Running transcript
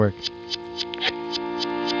Work.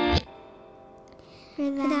 For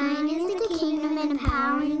thine is the kingdom and the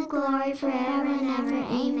power and the glory forever and ever.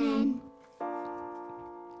 Amen.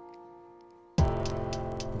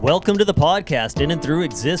 Welcome to the podcast, In and Through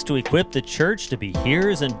exists to equip the church to be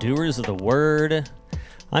hearers and doers of the word.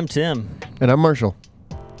 I'm Tim. And I'm Marshall.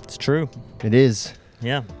 It's true. It is.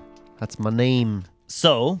 Yeah. That's my name.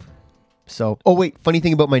 So, oh wait, funny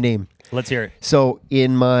thing about my name. let's hear it. So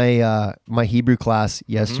in my my Hebrew class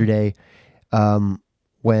yesterday,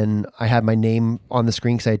 when I had my name on the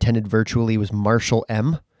screen because I attended virtually, was Marshall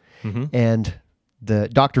M. And the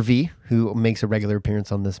Dr. V, who makes a regular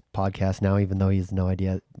appearance on this podcast now, even though he has no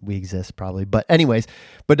idea we exist probably. But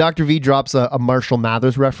Dr. V drops a Marshall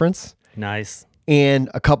Mathers reference. Nice. And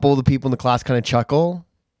a couple of the people in the class kind of chuckle.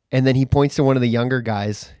 And then he points to one of the younger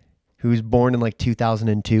guys who was born in like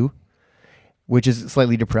 2002, which is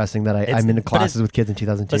slightly depressing that I'm in classes with kids in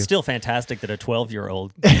 2002. But still fantastic that a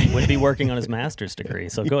 12-year-old would be working on his master's degree.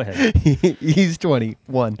 So go ahead. He's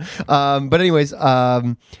 21. But anyways,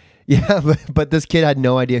 but this kid had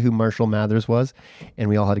no idea who Marshall Mathers was, and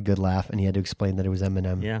we all had a good laugh, and he had to explain that it was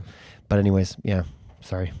Eminem. Yeah. But anyways, yeah,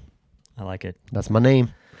 sorry. I like it. That's my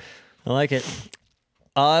name. I like it.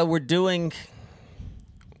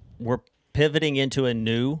 We're pivoting into a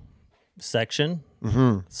new section.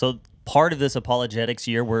 So part of this apologetics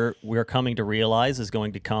year we're coming to realize is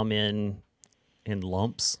going to come in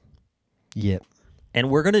lumps. Yep.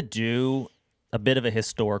 And we're going to do a bit of a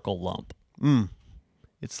historical lump.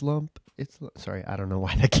 Sorry, I don't know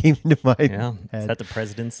why that came into my Yeah. head. Is that the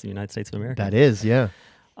president's of the United States of America? That is, yeah.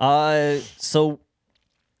 So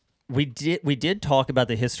we did talk about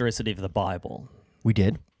the historicity of the Bible We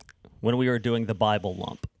did. when we were doing the Bible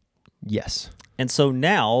lump. Yes. And so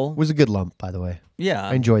now... It was a good lump, by the way. Yeah.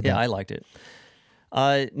 I enjoyed that. Yeah, I liked it.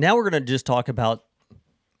 Now we're going to just talk about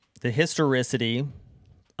the historicity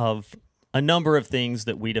of a number of things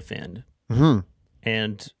that we defend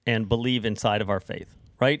and believe inside of our faith,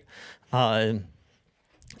 right?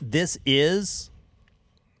 This is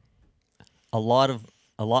a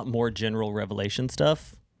lot more general revelation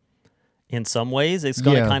stuff. In some ways, it's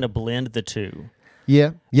going to kind of blend the two.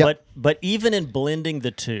 Yeah. Yep. But even in blending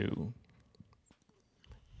the two,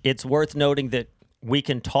 it's worth noting that we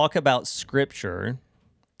can talk about Scripture,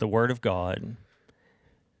 the Word of God,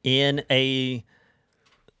 in a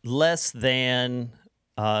less than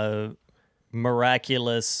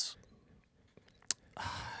miraculous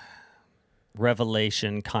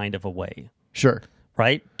revelation kind of a way. Sure.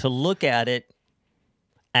 Right? To look at it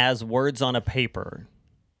as words on a paper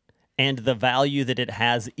and the value that it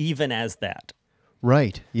has even as that.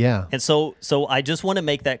 Right. Yeah. And so I just want to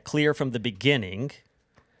make that clear from the beginning,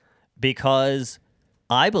 because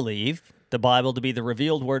I believe the Bible to be the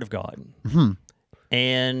revealed Word of God.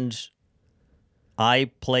 And I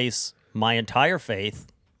place my entire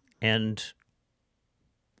faith and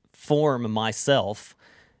form myself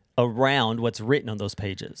around what's written on those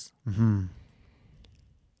pages.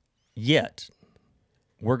 Yet,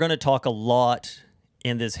 we're going to talk a lot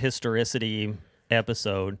in this historicity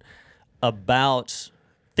episode about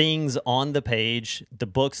things on the page, the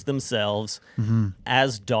books themselves,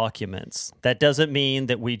 as documents. That doesn't mean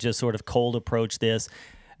that we just sort of cold approach this.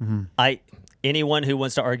 Anyone who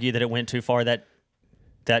wants to argue that it went too far that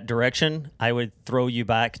direction, I would throw you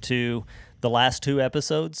back to the last two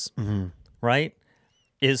episodes, right?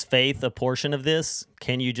 Is faith a portion of this?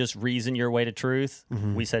 Can you just reason your way to truth?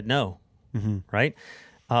 We said no, right?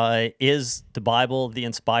 Is the Bible the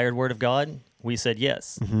inspired Word of God? We said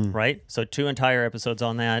yes, right? So 2 entire episodes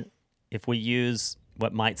on that. If we use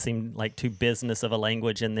what might seem like too business of a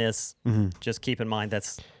language in this, just keep in mind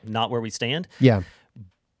that's not where we stand. Yeah.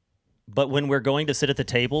 But when we're going to sit at the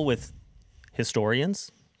table with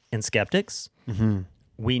historians and skeptics,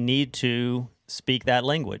 we need to speak that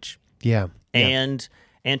language. Yeah. And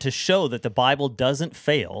to show that the Bible doesn't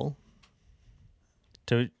fail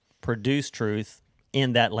to produce truth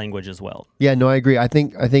in that language as well. Yeah, no, I agree. I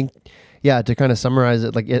think, yeah, to kind of summarize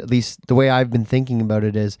it, like at least the way I've been thinking about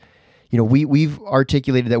it is, we've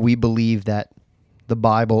articulated that we believe that the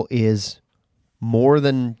Bible is more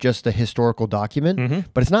than just a historical document,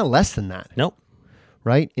 but it's not less than that. Nope.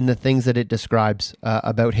 Right? In the things that it describes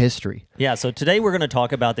about history. Yeah, so today we're going to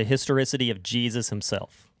talk about the historicity of Jesus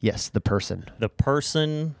himself. Yes, the person. The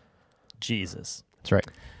person, Jesus. That's right.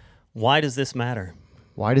 Why does this matter?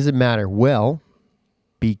 Why does it matter? Well,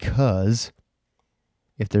 because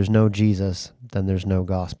if there's no Jesus, then there's no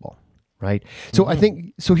gospel, right? So I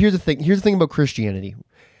think, here's the thing about Christianity.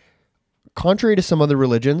 Contrary to some other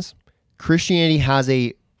religions, Christianity has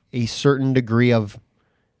a certain degree of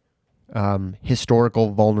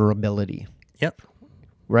historical vulnerability. Yep.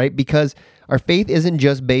 right? Because our faith isn't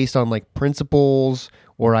just based on like principles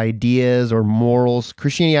or ideas or morals.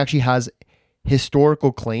 Christianity actually has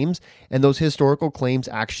historical claims, and those historical claims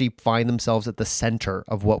actually find themselves at the center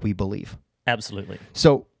of what we believe. Absolutely.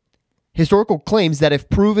 So historical claims that, if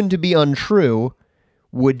proven to be untrue,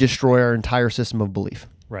 would destroy our entire system of belief.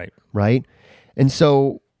 Right. Right. And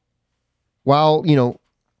so while,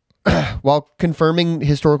 while confirming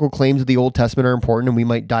historical claims of the Old Testament are important, and we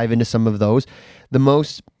might dive into some of those, the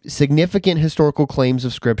most significant historical claims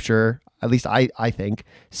of Scripture, at least I think,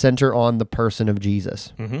 center on the person of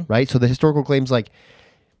Jesus, right? So the historical claims like,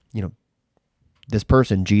 this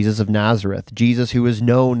person, Jesus of Nazareth, Jesus who is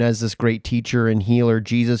known as this great teacher and healer,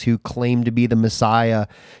 Jesus who claimed to be the Messiah,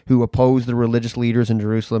 who opposed the religious leaders in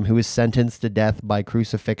Jerusalem, who was sentenced to death by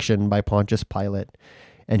crucifixion by Pontius Pilate,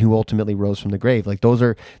 and who ultimately rose from the grave. Like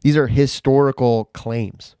these are historical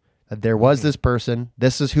claims that there was this person,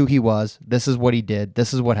 this is who he was, this is what he did,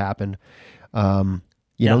 this is what happened.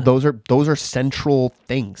 Those are central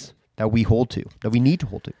things that we hold to, that we need to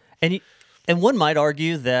hold to. And one might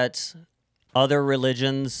argue that other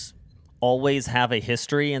religions always have a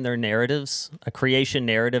history in their narratives. A creation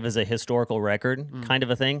narrative is a historical record kind of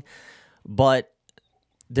a thing. But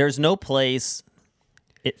there's no place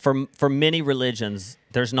for many religions,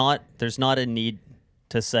 there's not a need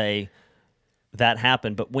to say that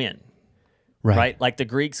happened, but when. Right? Like the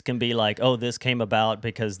Greeks can be like, oh, this came about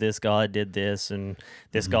because this god did this and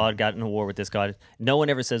this god got in a war with this god. No one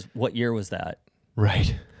ever says, what year was that?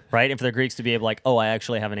 Right. Right? And for the Greeks to be able like, oh, I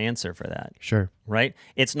actually have an answer for that. Sure. Right?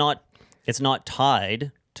 It's not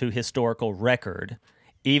tied to historical record,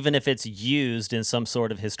 even if it's used in some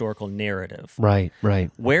sort of historical narrative. Right.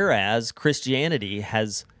 Whereas Christianity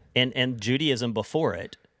has, and Judaism before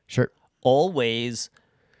it, sure, always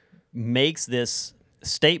makes this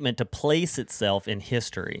statement to place itself in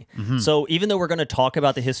history. So even though we're going to talk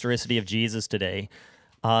about the historicity of Jesus today,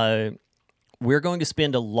 we're going to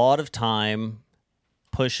spend a lot of time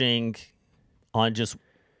pushing on just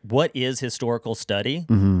what is historical study,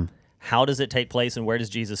 how does it take place, and where does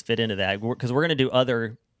Jesus fit into that? Because we're going to do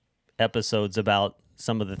other episodes about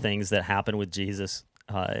some of the things that happen with Jesus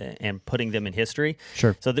and putting them in history.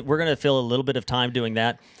 Sure. So that we're going to fill a little bit of time doing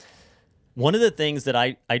that. One of the things that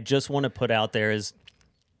I just want to put out there is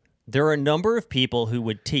there are a number of people who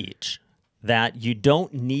would teach that you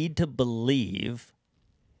don't need to believe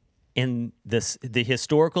in the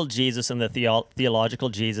historical Jesus and the theological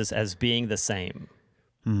Jesus as being the same.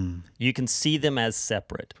 You can see them as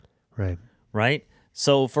separate. Right?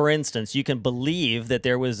 So, for instance, you can believe that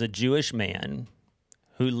there was a Jewish man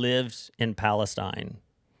who lived in Palestine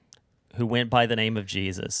who went by the name of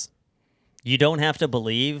Jesus. You don't have to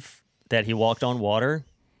believe that he walked on water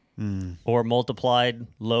or multiplied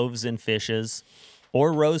loaves and fishes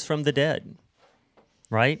or rose from the dead.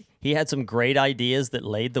 Right? He had some great ideas that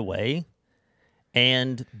laid the way,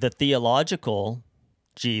 and the theological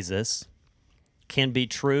Jesus can be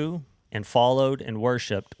true and followed and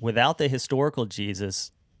worshipped without the historical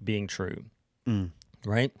Jesus being true.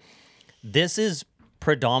 Right? This is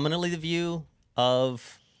predominantly the view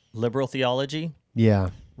of liberal theology. Yeah.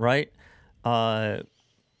 Right? One,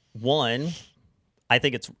 I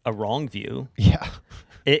think it's a wrong view. Yeah.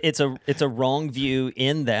 It's a wrong view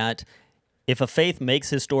in that if a faith makes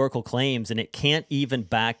historical claims and it can't even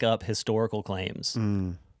back up historical claims,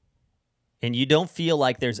 and you don't feel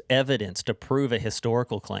like there's evidence to prove a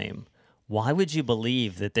historical claim, why would you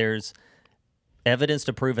believe that there's evidence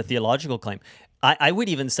to prove a theological claim? I would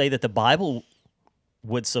even say that the Bible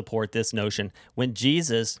would support this notion. When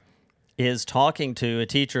Jesus is talking to a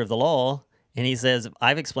teacher of the law and he says,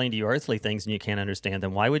 I've explained to you earthly things and you can't understand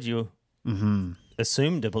them, why would you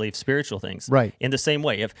assume to believe spiritual things? Right. In the same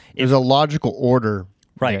way, if there's a logical order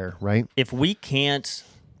there, right? If we can't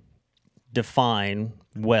define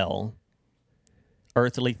well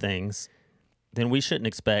earthly things, then we shouldn't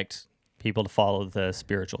expect people to follow the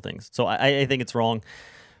spiritual things. So I think it's wrong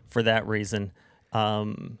for that reason.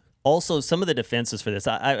 Also, some of the defenses for this,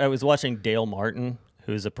 I was watching Dale Martin,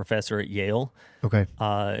 who's a professor at Yale. Okay.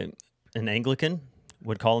 An Anglican,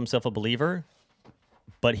 would call himself a believer,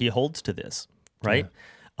 but he holds to this, right?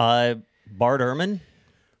 Yeah. Bart Ehrman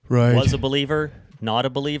was a believer, not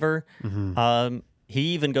a believer. He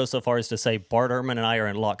even goes so far as to say Bart Ehrman and I are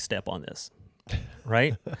in lockstep on this,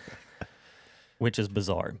 right? Which is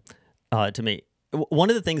bizarre to me. One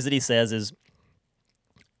of the things that he says is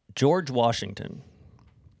George Washington.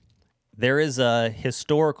 There is a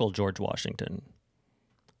historical George Washington,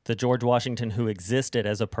 the George Washington who existed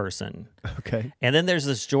as a person. Okay. And then there's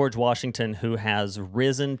this George Washington who has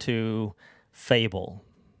risen to fable,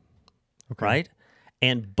 right?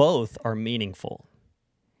 And both are meaningful.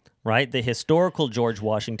 right? The historical George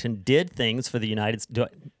Washington did things for the United States.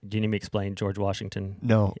 Do you need me to explain George Washington?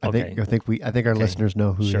 No, Okay. I think our listeners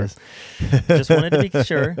know who he Sure. is. Just wanted to be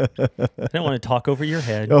sure. I didn't want to talk over your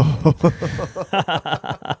head.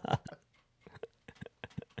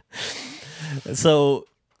 So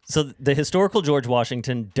the historical George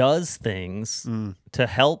Washington does things to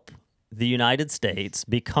help the United States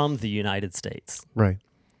become the United States. Right.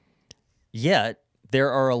 Yet,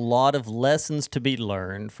 there are a lot of lessons to be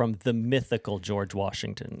learned from the mythical George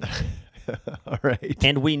Washington. All right.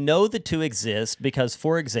 And we know the two exist because,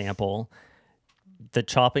 for example, the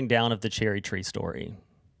chopping down of the cherry tree story,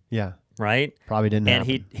 Yeah. right? Probably didn't And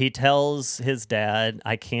happen. he tells his dad,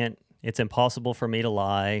 it's impossible for me to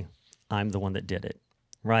lie. I'm the one that did it,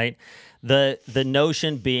 right? The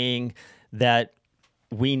notion being that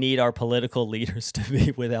we need our political leaders to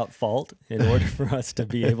be without fault in order for us to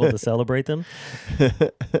be able to celebrate them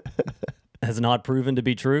has not proven to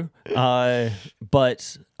be true.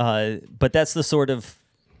 But that's the sort of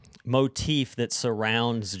motif that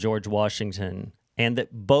surrounds George Washington, and that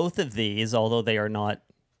both of these, although they are not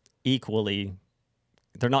equally,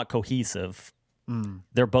 they're not cohesive,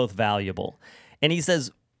 they're both valuable. And he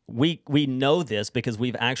says, we know this because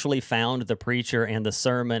we've actually found the preacher and the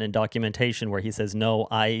sermon and documentation where he says, no,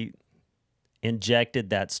 I injected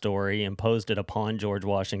that story, imposed it upon George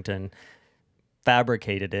Washington,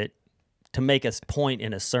 fabricated it to make a point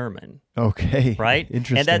in a sermon. Okay. Right?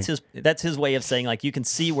 Interesting. And that's his way of saying, like, you can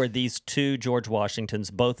see where these two George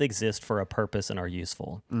Washingtons both exist for a purpose and are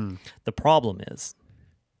useful. The problem is,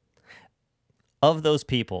 of those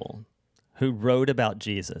people who wrote about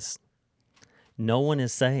Jesus, no one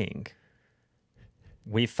is saying,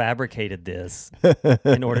 we fabricated this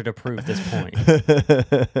in order to prove this point.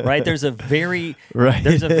 Right? There's a very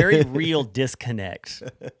real disconnect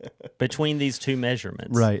between these two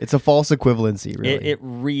measurements. Right. It's a false equivalency, really. It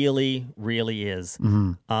really, really is.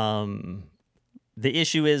 The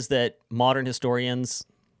issue is that modern historians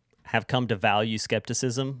have come to value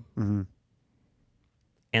skepticism,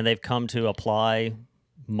 and they've come to apply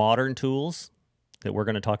modern tools that we're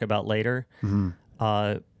going to talk about later.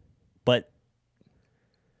 But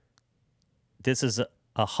this is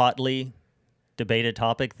a hotly debated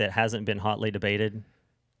topic that hasn't been hotly debated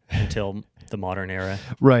until the modern era.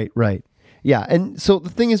 Right. Yeah. And so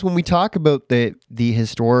the thing is, when we talk about the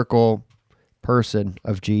historical person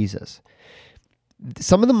of Jesus,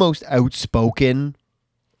 some of the most outspoken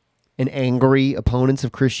and angry opponents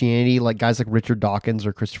of Christianity, like guys like Richard Dawkins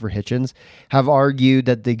or Christopher Hitchens, have argued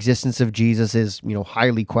that the existence of Jesus is,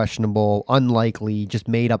 highly questionable, unlikely, just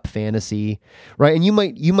made up fantasy, right? And you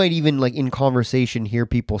might even, like, in conversation hear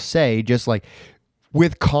people say, just like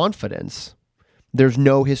with confidence, there's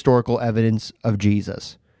no historical evidence of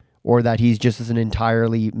Jesus, or that he's just an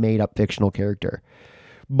entirely made up fictional character.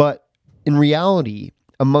 But in reality,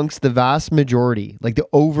 amongst the vast majority, like the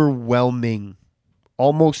overwhelming,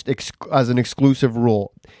 almost as an exclusive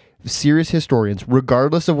rule, serious historians,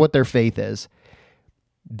 regardless of what their faith is,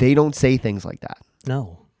 they don't say things like that.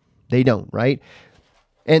 No. They don't, right?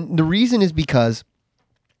 And the reason is because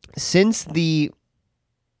since the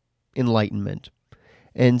Enlightenment,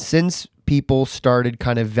 and since people started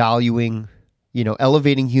kind of valuing,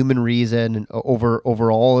 elevating human reason and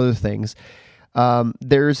over all other things,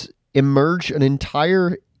 there's emerged an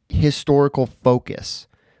entire historical focus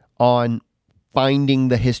on finding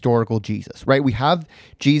the historical Jesus, right? We have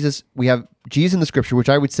Jesus in the scripture, which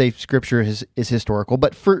I would say scripture is historical,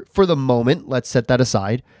 but for the moment, let's set that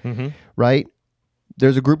aside, right?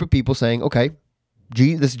 There's a group of people saying, okay,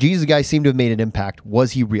 this Jesus guy seemed to have made an impact.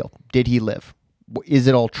 Was he real? Did he live? Is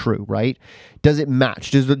it all true, right? Does it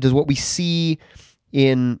match? Does what we see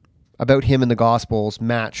about him in the Gospels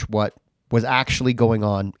match what was actually going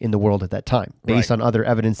on in the world at that time, based on other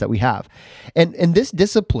evidence that we have? And this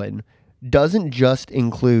discipline doesn't just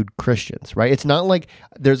include Christians, right? It's not like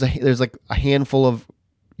there's like a handful of,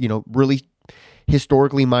 really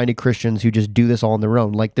historically minded Christians who just do this all on their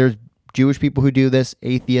own. Like, there's Jewish people who do this,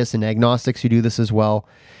 atheists and agnostics who do this as well.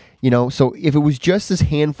 So if it was just this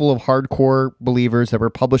handful of hardcore believers that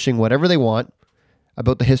were publishing whatever they want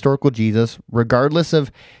about the historical Jesus, regardless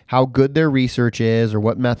of how good their research is or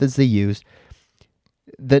what methods they used,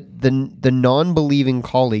 that the non-believing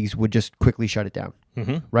colleagues would just quickly shut it down.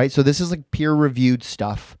 Right? So this is like peer-reviewed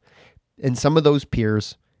stuff, and some of those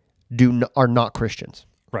peers are not Christians.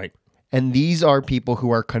 Right. And these are people who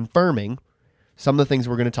are confirming some of the things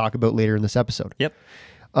we're going to talk about later in this episode. Yep.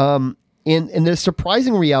 And the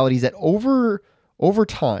surprising reality is that over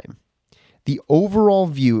time, the overall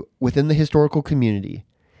view within the historical community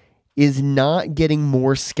is not getting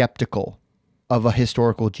more skeptical of a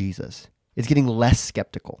historical Jesus. It's getting less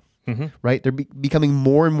skeptical. right? They're becoming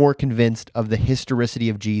more and more convinced of the historicity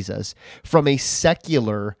of Jesus from a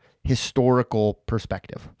secular historical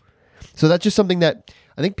perspective. So that's just something that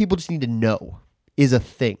I think people just need to know is a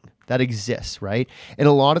thing that exists, right? And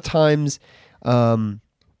a lot of times, there's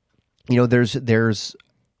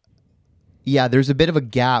a bit of a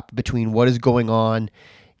gap between what is going on,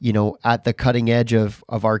 at the cutting edge of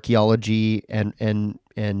archaeology and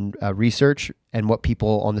research and what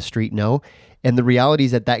people on the street know. And the reality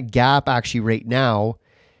is that gap actually right now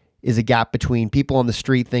is a gap between people on the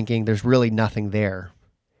street thinking there's really nothing there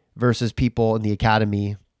versus people in the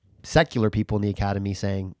academy, secular people in the academy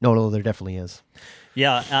saying, no, there definitely is.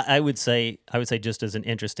 Yeah, I would say just as an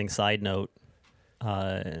interesting side note,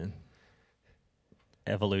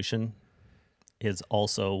 evolution is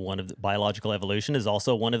also biological evolution is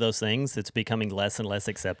also one of those things that's becoming less and less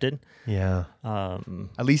accepted. Yeah.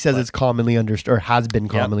 At least as it's commonly understood or has been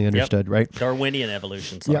commonly understood, right? Darwinian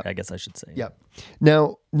evolution, I guess I should say. Yep.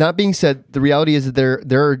 Now, that being said, the reality is that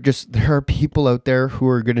there are people out there who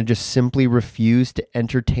are going to just simply refuse to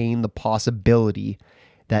entertain the possibility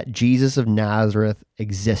that Jesus of Nazareth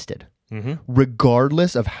existed,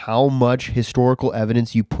 regardless of how much historical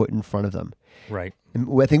evidence you put in front of them. Right. And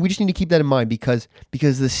I think we just need to keep that in mind because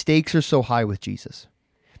the stakes are so high with Jesus,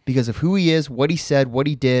 because of who he is, what he said, what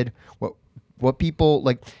he did, what people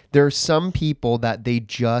like. There are some people that they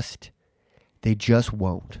just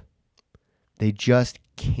won't. They just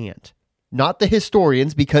can't. Not the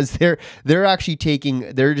historians, because they're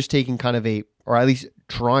just taking kind of or at least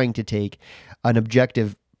trying to take an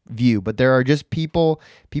objective view. But there are just people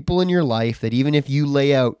in your life that even if you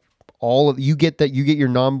lay out you get your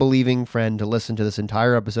non-believing friend to listen to this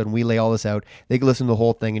entire episode and we lay all this out, they can listen to the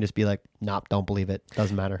whole thing and just be like, nope, don't believe it.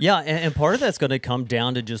 Doesn't matter. Yeah, and part of that's going to come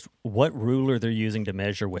down to just what ruler they're using to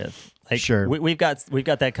measure with. Like, sure. We've got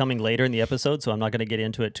that coming later in the episode, so I'm not going to get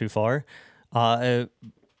into it too far. But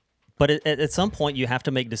at some point, you have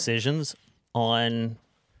to make decisions on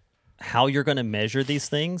how you're going to measure these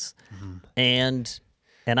things. And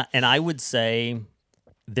I would say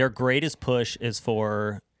their greatest push is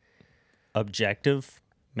for objective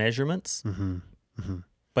measurements,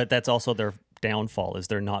 but that's also their downfall, is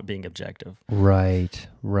they're not being objective. Right.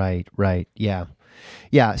 Yeah.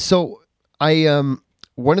 So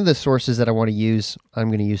one of the sources that I'm going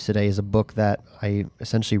to use today is a book that I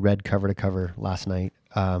essentially read cover to cover last night.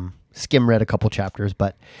 Skim read a couple chapters,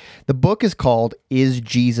 but the book is called Is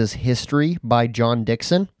Jesus History by John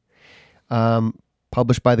Dickson,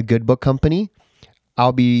 published by the Good Book Company.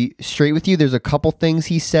 I'll be straight with you. There's a couple things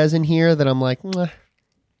he says in here that I'm like,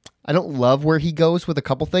 I don't love where he goes with a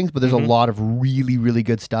couple things, but there's a lot of really, really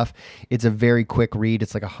good stuff. It's a very quick read.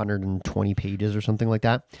 It's like 120 pages or something like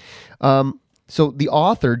that. So the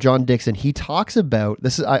author, John Dickson, he talks about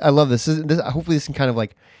this. I love this. Hopefully this can kind of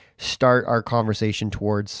like start our conversation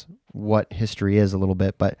towards what history is a little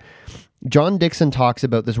bit. But John Dickson talks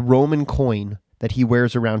about this Roman coin that he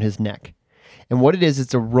wears around his neck. And what it is,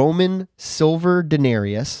 it's a Roman silver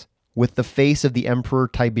denarius with the face of the Emperor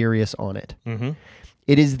Tiberius on it.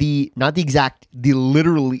 It is the literal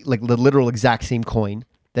exact same coin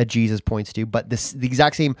that Jesus points to, but the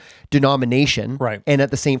exact same denomination, right? And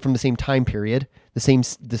from the same time period, the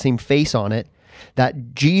same face on it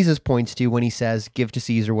that Jesus points to when he says, "Give to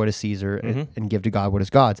Caesar what is Caesar, and give to God what is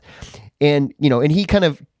God's." And and he kind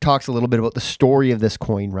of talks a little bit about the story of this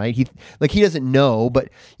coin, right? He doesn't know, but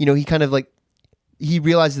he kind of he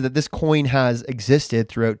realizes that this coin has existed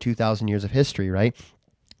throughout 2,000 years of history, right?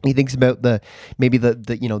 He thinks about the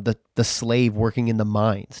slave working in the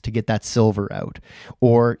mines to get that silver out,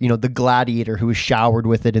 or the gladiator who was showered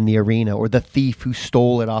with it in the arena, or the thief who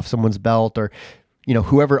stole it off someone's belt, or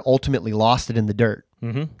whoever ultimately lost it in the dirt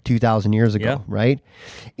 2,000 years ago, right?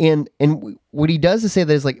 And what he does is say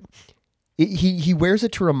that is he wears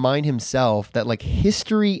it to remind himself that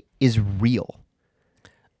history is real.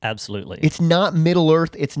 Absolutely. It's not Middle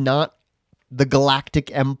Earth. It's not the galactic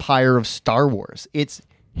empire of Star Wars. It's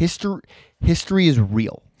history. History is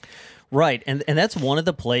real. Right. And that's one of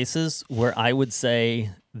the places where I would say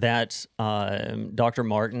that Dr.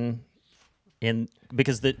 Martin,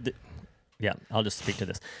 because I'll just speak to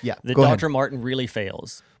this. Yeah, the go Dr. ahead. Martin really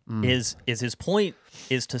fails. Is his point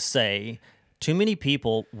is to say too many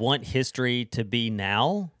people want history to be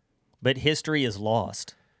now, but history is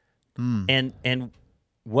lost. And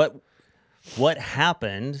what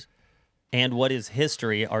happened and what is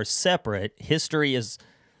history are separate. History is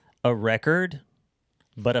a record,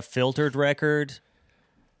 but a filtered record.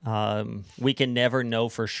 We can never know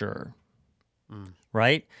for sure,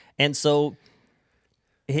 right? And so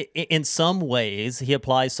in some ways, he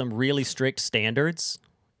applies some really strict standards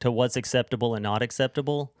to what's acceptable and not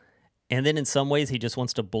acceptable. And then in some ways, he just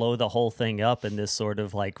wants to blow the whole thing up in this sort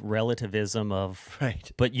of like relativism of,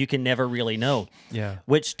 Right. but you can never really know. Yeah.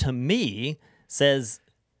 Which to me says,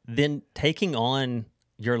 then taking on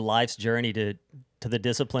your life's journey to the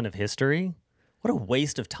discipline of history, what a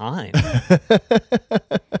waste of time.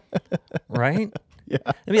 Right? Yeah.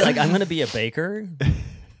 I mean, like, I'm going to be a baker,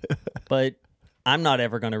 but I'm not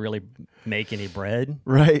ever going to really make any bread.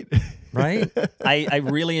 Right. Right? I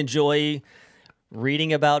really enjoy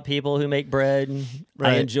reading about people who make bread.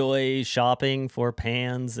 Right. I enjoy shopping for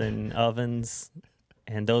pans and ovens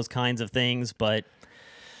and those kinds of things, but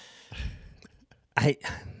I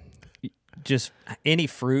just any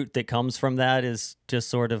fruit that comes from that is just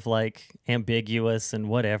sort of like ambiguous and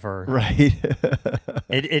whatever. Right.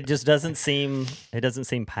 It just doesn't seem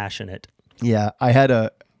passionate. Yeah.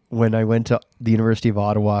 When I went to the University of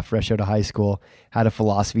Ottawa, fresh out of high school, had a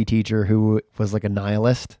philosophy teacher who was like a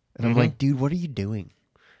nihilist. And I'm like, dude, what are you doing?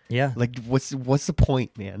 Yeah. Like, what's the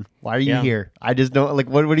point, man? Why are you Yeah. here? I just don't like,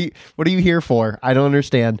 what are you here for? I don't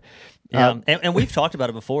understand. Yeah. And we've talked about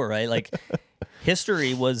it before, right? Like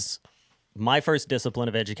history was my first discipline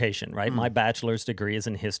of education, right? My bachelor's degree is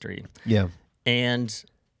in history. Yeah. And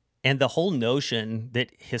the whole notion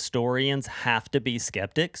that historians have to be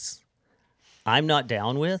skeptics, I'm not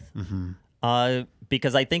down with,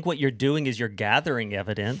 because I think what you're doing is you're gathering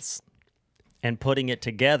evidence and putting it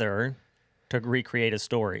together to recreate a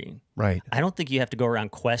story. Right. I don't think you have to go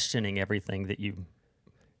around questioning everything that you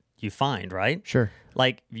find, right? Sure.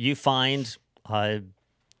 Like you find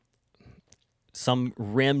some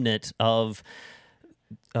remnant of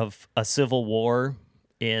a civil war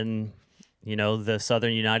in, the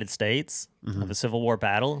southern United States, of a Civil War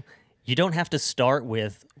battle. You don't have to start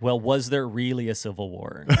with, well, was there really a civil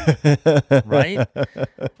war? Right?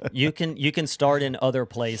 You can start in other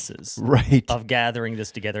places Right. of gathering this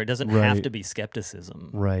together. It doesn't have to be skepticism.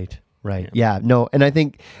 Right. Right. Yeah. No. And I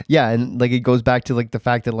think, and like it goes back to like the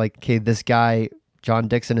fact that like, okay, this guy, John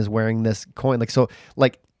Dixon, is wearing this coin. Like, so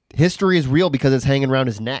like history is real because it's hanging around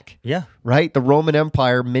his neck. Yeah. Right. The Roman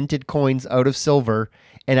Empire minted coins out of silver.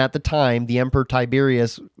 And at the time, the Emperor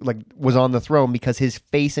Tiberius was on the throne because his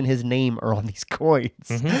face and his name are on these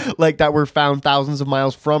coins, like that were found thousands of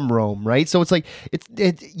miles from Rome, right? So it's like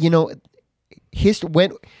history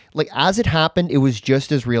went like as it happened, it was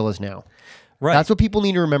just as real as now. Right. That's what people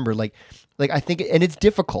need to remember. Like I think, and it's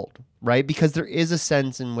difficult, right? Because there is a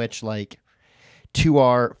sense in which, like, to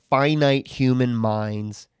our finite human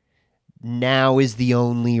minds, now is the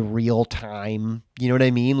only real time. You know what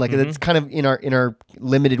I mean? Like that's kind of in our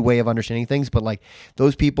limited way of understanding things, but like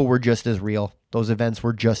those people were just as real. Those events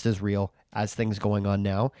were just as real as things going on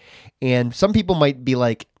now. And some people might be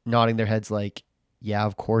like nodding their heads like, yeah,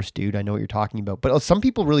 of course, dude, I know what you're talking about. But some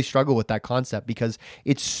people really struggle with that concept because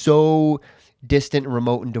it's so distant,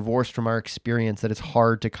 remote, and divorced from our experience that it's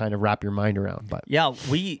hard to kind of wrap your mind around. But yeah,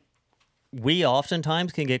 we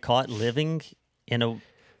oftentimes can get caught living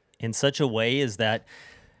in such a way is that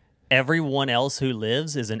everyone else who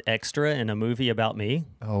lives is an extra in a movie about me.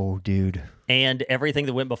 Oh, dude. And everything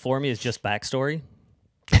that went before me is just backstory.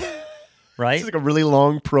 Right? It's like a really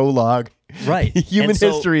long prologue. Right. Human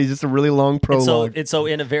history is just a really long prologue. And so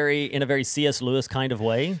in a very C.S. Lewis kind of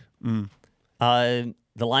way, The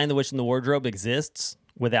Lion, the Witch, and the Wardrobe exists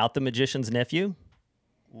without the magician's nephew.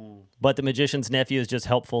 But the magician's nephew is just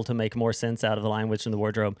helpful to make more sense out of The Lion, Witch, and the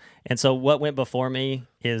Wardrobe. And so what went before me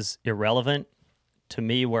is irrelevant to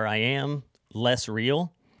me where I am, less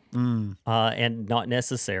real, and not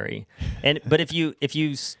necessary. But if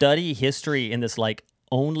you study history in this like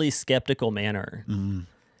only skeptical manner,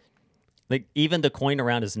 like even the coin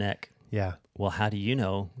around his neck, yeah. well, how do you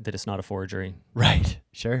know that it's not a forgery? Right.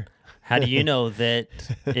 Sure. How do you know that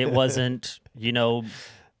it wasn't,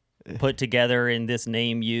 put together in this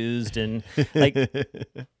name used? And like,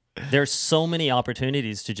 there's so many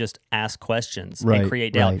opportunities to just ask questions and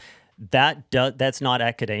create doubt. Right. That's not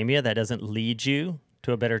academia. That doesn't lead you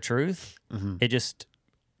to a better truth. It just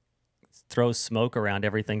throws smoke around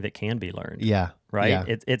everything that can be learned. Yeah. Right.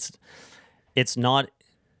 Yeah. It's not.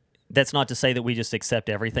 That's not to say that we just accept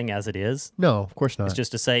everything as it is. No, of course not. It's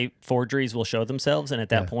just to say forgeries will show themselves, and at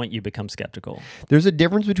that point, you become skeptical. There's a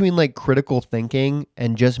difference between like critical thinking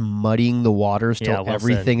and just muddying the waters till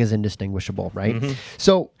everything is indistinguishable, right?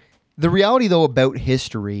 So the reality, though, about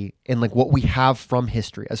history and like what we have from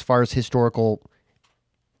history as far as historical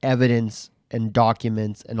evidence and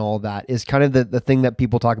documents and all that is kind of the thing that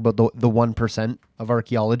people talk about, the 1% of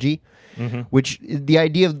archaeology. Which the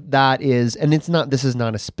idea of that is, and this is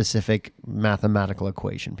not a specific mathematical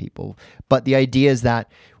equation, people, but the idea is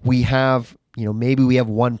that we have, maybe we have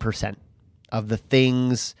 1% of the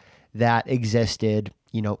things that existed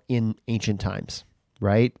in ancient times,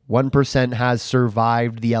 right? 1% has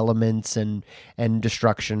survived the elements and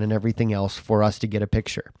destruction and everything else for us to get a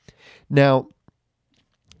picture. Now,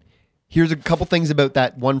 here's a couple things about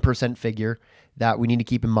that 1% figure that we need to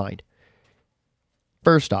keep in mind.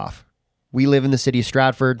 First off, we live in the city of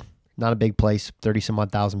Stratford, not a big place, 30 some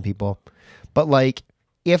odd thousand people. But like,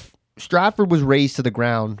 if Stratford was razed to the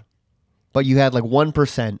ground, but you had like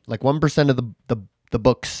 1% of the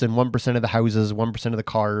books and 1% of the houses, 1% of the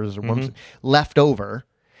cars, or 1% left over,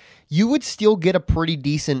 you would still get a pretty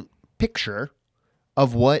decent picture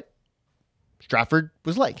of what Stratford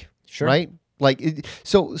was like. Sure. Right? Like,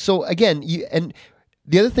 so again, and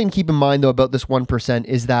the other thing to keep in mind though about this 1%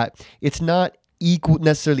 is that it's not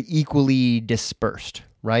necessarily equally dispersed,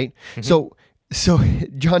 right? So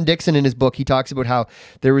John Dixon in his book, he talks about how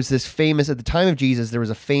there was this famous, at the time of Jesus, there was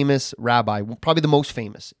a famous rabbi, probably the most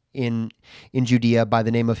famous in Judea, by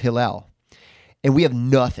the name of Hillel. And we have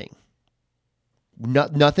nothing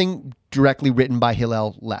directly written by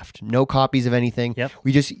Hillel left. No copies of anything. Yep.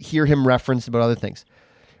 We just hear him referenced about other things.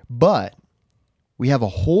 But we have a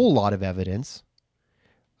whole lot of evidence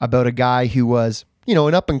about a guy who was,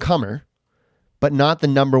 an up-and-comer, but not the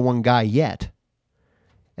number one guy yet.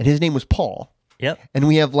 And his name was Paul. Yep. And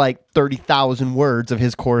we have like 30,000 words of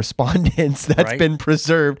his correspondence that's been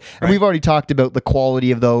preserved. And we've already talked about the quality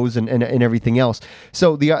of those and everything else.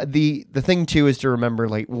 So the thing too is to remember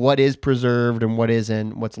like what is preserved and what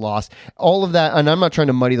isn't, what's lost. All of that, and I'm not trying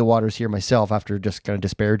to muddy the waters here myself after just kind of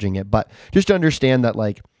disparaging it, but just to understand that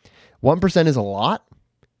like 1% is a lot.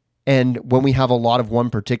 And when we have a lot of one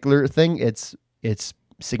particular thing, it's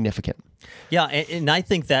significant. Yeah, and I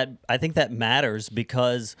think that matters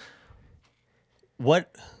because what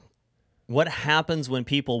happens when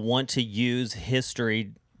people want to use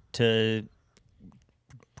history to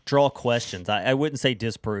draw questions? I wouldn't say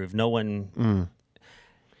disprove. No one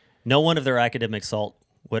of their academic salt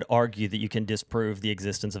would argue that you can disprove the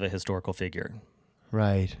existence of a historical figure.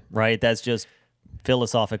 Right. Right? That's just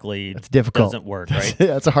philosophically that's difficult. Doesn't work, right?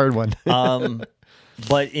 That's a hard one.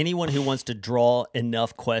 But anyone who wants to draw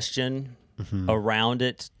enough question around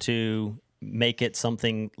it to make it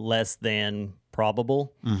something less than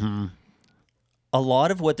probable, a lot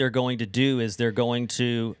of what they're going to do is they're going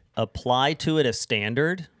to apply to it a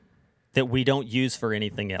standard that we don't use for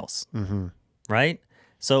anything else, right?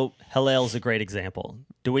 So Hillel is a great example.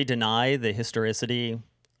 Do we deny the historicity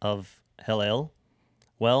of Hillel?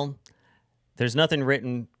 Well, there's nothing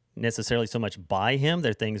written necessarily so much by him.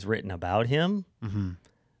 There are things written about him.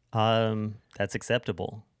 That's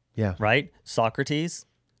acceptable. Yeah. Right? Socrates.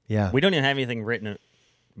 Yeah. We don't even have anything written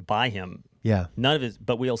by him. Yeah. None of it,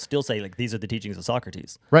 but we'll still say like these are the teachings of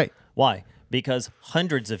Socrates. Right. Why? Because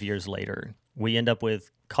hundreds of years later, we end up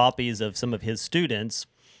with copies of some of his students,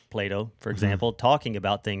 Plato, for example, talking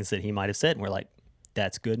about things that he might have said, and we're like,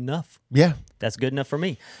 that's good enough. Yeah. That's good enough for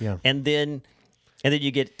me. Yeah. And then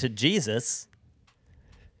you get to Jesus,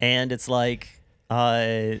 and it's like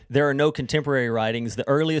there are no contemporary writings. The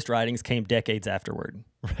earliest writings came decades afterward.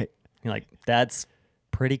 Right. You're like, that's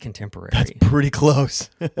pretty contemporary. That's pretty close.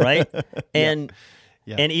 Right? And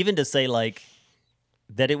Yeah. and even to say like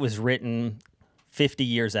that it was written 50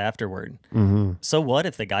 years afterward. So what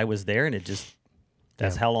if the guy was there and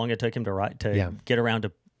that's how long it took him to write get around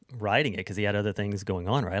to writing it because he had other things going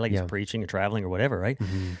on, right? Like he's preaching or traveling or whatever, right?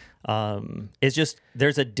 It's just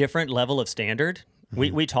there's a different level of standard.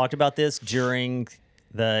 We talked about this during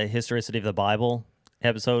the historicity of the Bible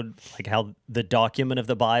episode, like how the document of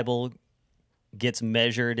the Bible gets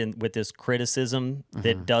measured with this criticism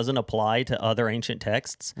that doesn't apply to other ancient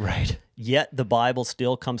texts. Right. Yet the Bible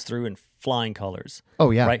still comes through in flying colors.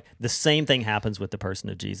 Oh, yeah. Right? The same thing happens with the person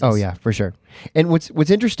of Jesus. Oh, yeah, for sure. And what's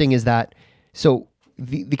interesting is that, so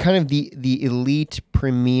the kind of the elite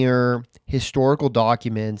premier historical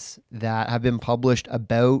documents that have been published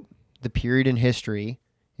about the period in history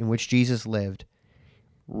in which Jesus lived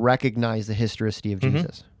recognize the historicity of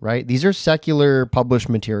Jesus, right? These are secular published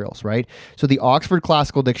materials, right? So the Oxford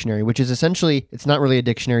Classical Dictionary, which is essentially, it's not really a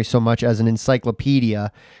dictionary so much as an encyclopedia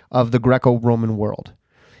of the Greco-Roman world.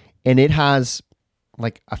 And it has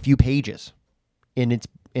like a few pages in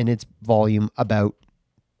its volume about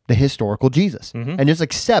the historical Jesus and just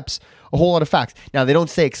accepts a whole lot of facts. Now, they don't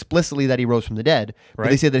say explicitly that he rose from the dead, but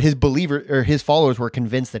they say that his followers were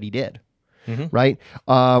convinced that he did. Right?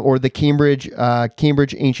 Or the Cambridge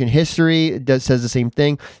Ancient History says the same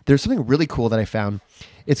thing. There's something really cool that I found.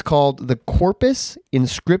 It's called the Corpus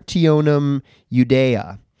Inscriptionum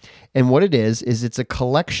Judea. And what it is it's a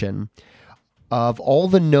collection of all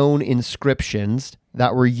the known inscriptions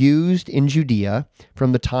that were used in Judea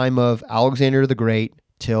from the time of Alexander the Great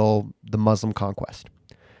till the Muslim conquest.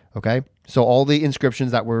 Okay? So all the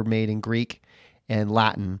inscriptions that were made in Greek and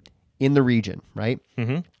Latin in the region, right?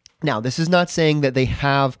 Mm-hmm. Now, this is not saying that they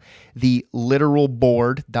have the literal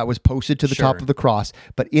board that was posted to the top Sure. of the cross,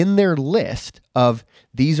 but in their list of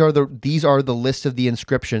these are the list of the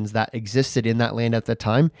inscriptions that existed in that land at the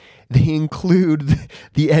time, they include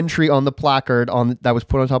the entry on the placard that was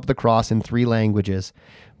put on top of the cross in 3 languages,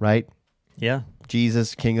 right? Yeah.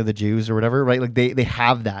 Jesus, King of the Jews or whatever, right? Like they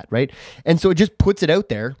have that, right? And so it just puts it out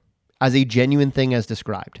there as a genuine thing as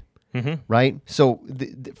described. Mm-hmm. Right? So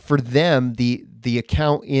for them, the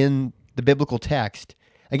account in the biblical text,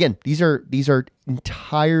 again, these are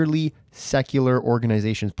entirely secular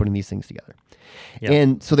organizations putting these things together. Yeah.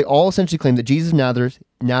 And so they all essentially claim that Jesus of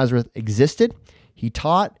Nazareth existed. He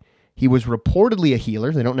taught. He was reportedly a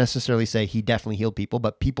healer. They don't necessarily say he definitely healed people,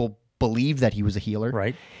 but people believe that he was a healer.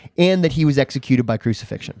 Right. And that he was executed by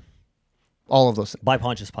crucifixion. All of those things. By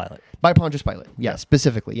Pontius Pilate. By Pontius Pilate. Yeah,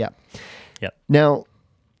 specifically. Yeah. Yep. Now,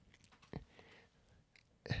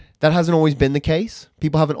 that hasn't always been the case.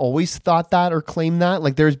 People haven't always thought that or claimed that.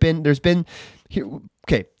 Like there's been here.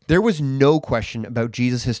 Okay, there was no question about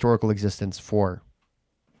Jesus' historical existence for,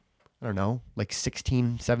 I don't know, like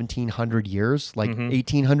 1700 years, like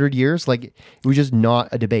 1800 years. Like it was just not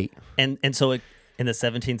a debate. And so in the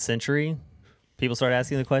 17th century, people started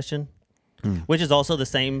asking the question, which is also the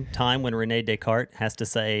same time when Rene Descartes has to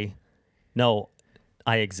say, "No,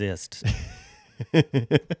 I exist."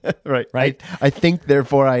 Right. Right? I think,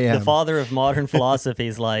 therefore I am. The father of modern philosophy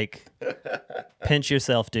is like, pinch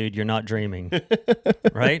yourself, dude. You're not dreaming.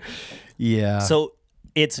 Right? Yeah. So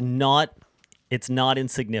it's not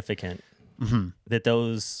insignificant that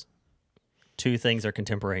those two things are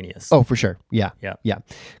contemporaneous. Oh, for sure. Yeah. Yeah. Yeah.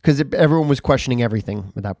 Because everyone was questioning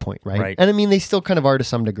everything at that point, right? Right. And I mean, they still kind of are to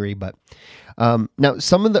some degree, but now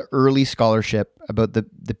some of the early scholarship about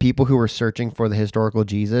the people who were searching for the historical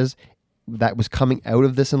Jesus that was coming out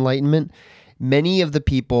of this Enlightenment, many of the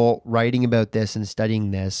people writing about this and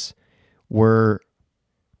studying this were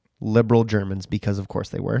liberal Germans, because of course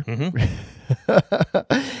they were.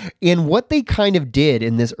 And what they kind of did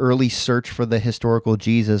in this early search for the historical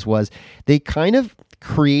Jesus was they kind of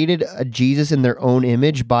created a Jesus in their own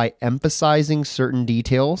image by emphasizing certain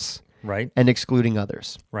details Right. and excluding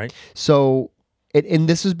others. Right. So, and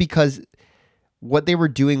this was because what they were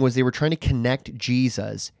doing was they were trying to connect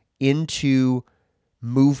Jesus into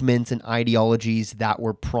movements and ideologies that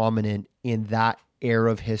were prominent in that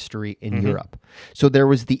era of history in Europe. So there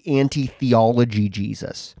was the anti-theology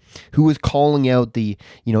Jesus, who was calling out the,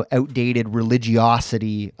 outdated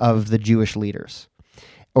religiosity of the Jewish leaders.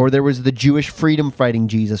 Or there was the Jewish freedom fighting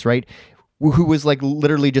Jesus, right? Who was like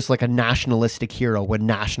literally just like a nationalistic hero when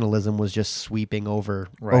nationalism was just sweeping over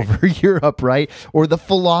Europe, right? Or the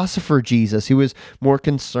philosopher Jesus, who was more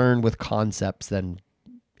concerned with concepts than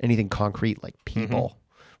anything concrete like people.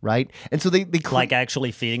 Right. And so they Like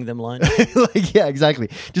actually feeding them lunch. like, yeah, exactly.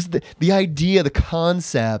 Just the idea, the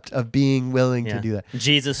concept of being willing to do that.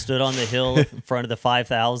 Jesus stood on the hill in front of the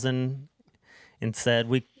 5,000 and said,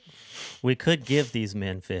 we could give these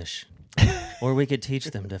men fish, or we could teach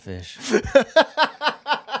them to fish.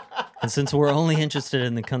 And since we're only interested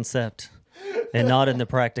in the concept and not in the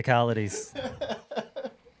practicalities.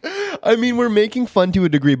 I mean, we're making fun to a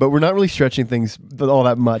degree, but we're not really stretching things all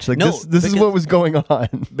that much. Like this is what was going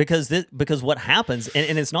on. Because what happens,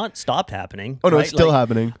 and it's not stopped happening. Oh no, right? it's still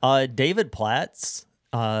happening. David Platt's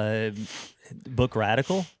book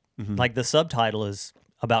Radical, like the subtitle is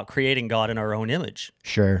about creating God in our own image.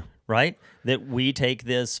 Sure. Right? That we take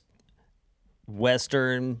this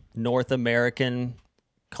Western North American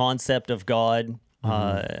concept of God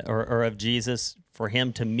or of Jesus for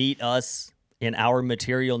him to meet us in our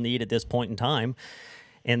material need at this point in time,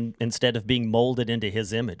 and instead of being molded into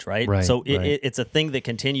his image, right? So it's a thing that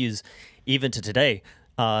continues even to today.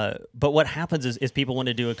 But what happens is people want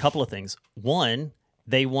to do a couple of things. One,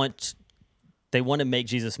 they want to make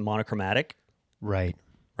Jesus monochromatic. Right.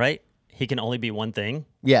 Right? He can only be one thing.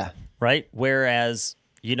 Yeah. Right? Whereas,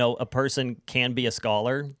 a person can be a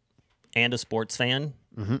scholar and a sports fan,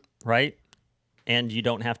 right? And you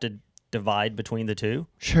don't have to divide between the two.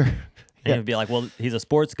 Sure. And you'd be like, well, he's a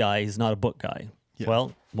sports guy. He's not a book guy. Yeah.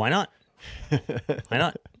 Well, why not? Why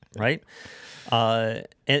not? Right?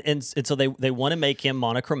 And so they want to make him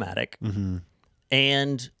monochromatic.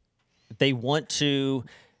 And they want to,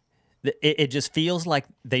 it just feels like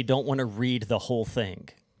they don't want to read the whole thing.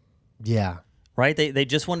 Yeah. Right?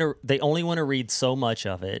 They only want to read so much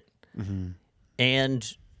of it.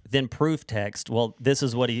 And then proof text, well, this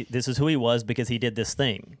is who he was because he did this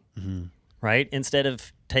thing. Right? Instead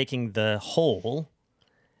of taking the whole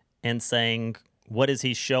and saying, what is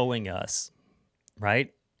he showing us?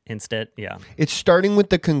 Right? Instead, yeah. It's starting with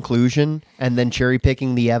the conclusion and then cherry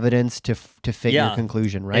picking the evidence to fit your Yeah.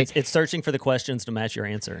 conclusion, right? It's searching for the questions to match your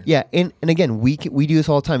answer. Yeah, and again, we do this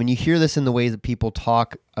all the time, and you hear this in the ways that people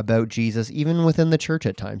talk about Jesus, even within the church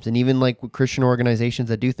at times, and even like with Christian organizations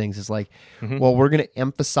that do things. It's like, well, we're going to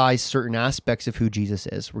emphasize certain aspects of who Jesus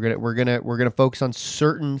is. We're gonna focus on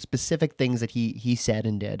certain specific things that he said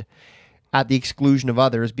and did, at the exclusion of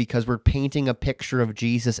others, because we're painting a picture of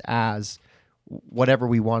Jesus as whatever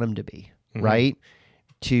we want him to be, right?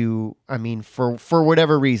 For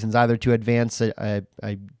whatever reasons, either to advance a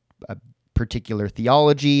particular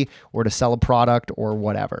theology or to sell a product or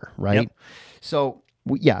whatever, right? Yep. So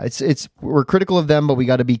we're critical of them, but we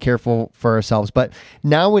got to be careful for ourselves. But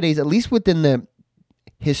nowadays, at least within the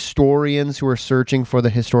historians who are searching for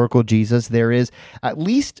the historical Jesus, there is at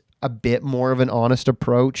least a bit more of an honest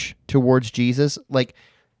approach towards Jesus, like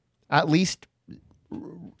at least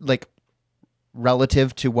like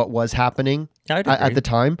relative to what was happening at the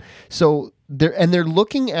time. So they're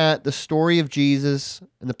looking at the story of Jesus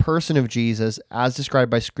and the person of Jesus as described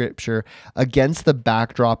by Scripture against the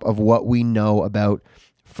backdrop of what we know about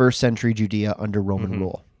first century Judea under Roman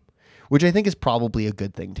rule, which I think is probably a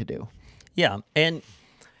good thing to do. Yeah, and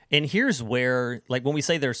here's where, like, when we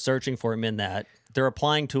say they're searching for him in that, they're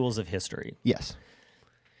applying tools of history. Yes.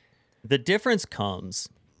 The difference comes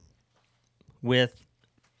with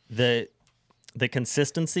the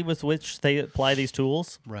consistency with which they apply these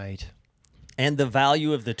tools, Right. and the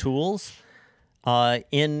value of the tools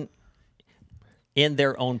in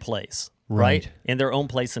their own place, right? In their own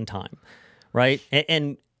place and time, right?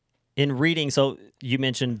 And in reading, so you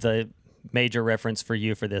mentioned the major reference for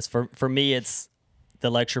you for this. For me, it's the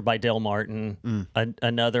lecture by Dale Martin,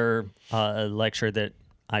 another lecture that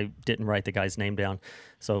I didn't write the guy's name down,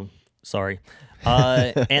 so sorry.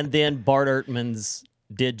 And then Bart Ehrman's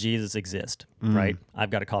Did Jesus Exist? Right? I've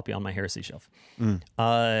got a copy on my heresy shelf.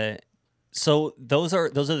 So those are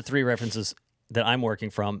the three references that I'm working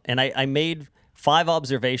from, and I made 5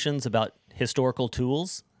 observations about historical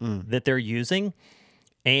tools that they're using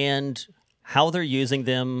and how they're using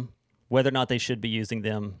them, whether or not they should be using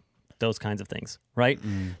them, those kinds of things, right?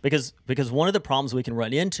 Because one of the problems we can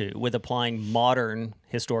run into with applying modern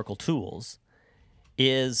historical tools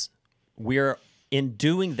is we're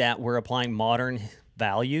applying modern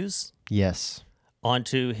values Yes.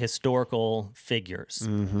 onto historical figures,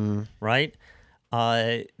 right?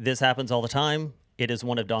 This happens all the time. It is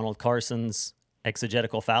one of Donald Carson's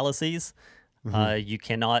exegetical fallacies. You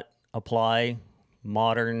cannot apply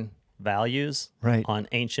modern values on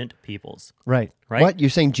ancient peoples. Right. Right? What? You're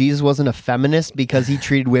saying Jesus wasn't a feminist because he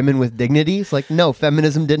treated women with dignity? It's like, no,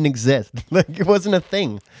 feminism didn't exist. Like, it wasn't a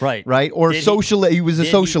thing. Right. Right? Or he was a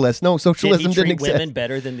socialist. No, socialism did he treat didn't exist. women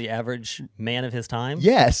better than the average man of his time?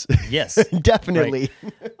 Yes. Yes. Definitely.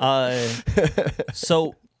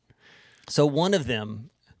 So one of them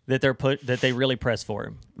that they really press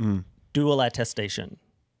for, dual attestation.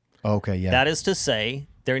 Okay, yeah. That is to say,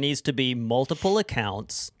 there needs to be multiple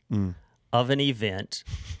accounts of an event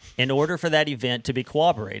in order for that event to be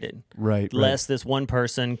corroborated. Right. Lest this one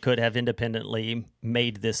person could have independently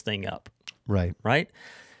made this thing up. Right. Right?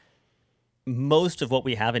 Most of what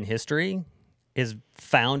we have in history is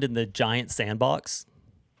found in the giant sandbox,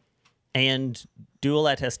 and dual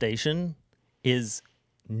attestation is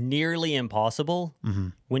nearly impossible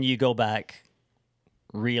when you go back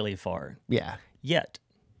really far. Yeah. Yet,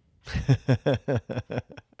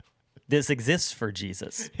 this exists for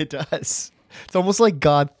Jesus. It does. It's almost like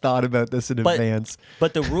God thought about this in advance.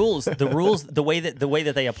 But the rules, the way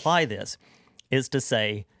that they apply this is to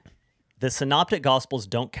say the synoptic gospels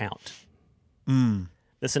don't count.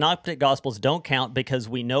 The synoptic gospels don't count because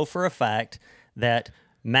we know for a fact that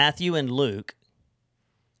Matthew and Luke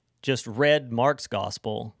just read Mark's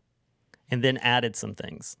gospel and then added some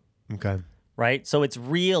things. Okay. Right? So it's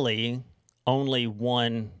really only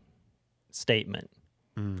one statement.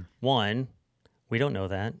 One, we don't know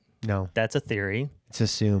that. No. That's a theory. It's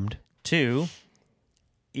assumed. 2,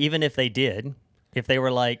 even if they did, if they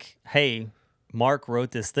were like, hey, Mark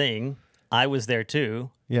wrote this thing, I was there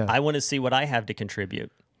too. Yeah. I want to see what I have to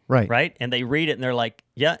contribute. Right. Right? And they read it and they're like,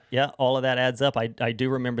 yeah, all of that adds up. I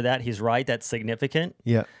do remember that. He's right. That's significant.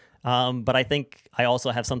 Yeah. But I think I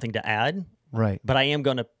also have something to add. Right. But I am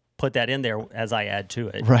going to put that in there as I add to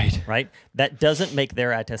it. Right. Right? That doesn't make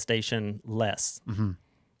their attestation less.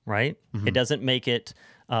 Right? It doesn't make it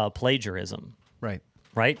plagiarism. Right.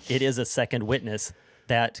 Right? It is a second witness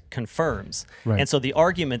that confirms. Right. And so the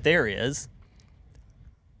argument there is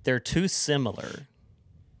they're too similar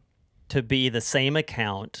to be the same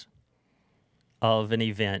account of an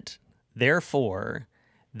event. Therefore,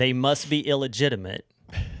 they must be illegitimate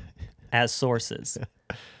as sources.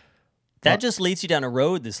 That just leads you down a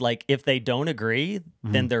road that's like, if they don't agree,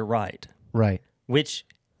 then they're right. Right. Which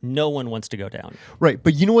no one wants to go down. Right,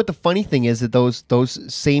 but you know what the funny thing is that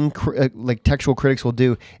those same like textual critics will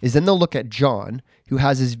do is then they'll look at John, who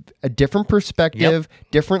has a different perspective,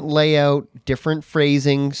 different layout, different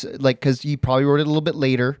phrasings, like because he probably wrote it a little bit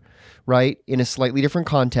later, right, in a slightly different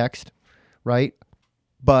context, right?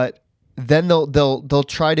 But then they'll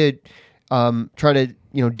try to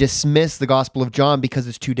dismiss the Gospel of John because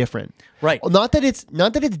it's too different. Right. Not that it's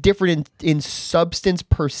different in substance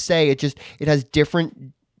per se. It has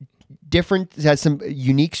different. It has some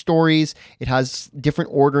unique stories. It has different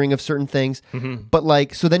ordering of certain things. But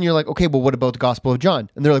like, so then you're like, okay, well, what about the Gospel of John?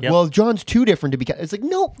 And they're like, well, John's too different to be. It's like,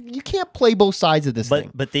 no, you can't play both sides of this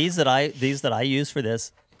thing. But these that I use for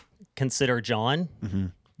this consider John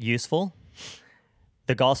useful.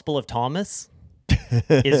 The Gospel of Thomas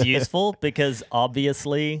is useful because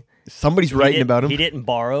obviously somebody's writing about him. He didn't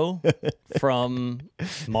borrow from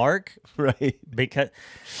Mark, right? But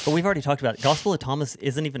we've already talked about it. Gospel of Thomas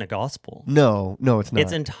isn't even a gospel. No, it's not.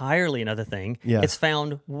 It's entirely another thing. Yeah. It's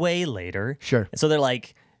found way later. Sure. So they're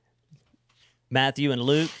like Matthew and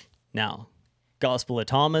Luke. Now, Gospel of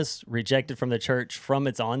Thomas rejected from the church from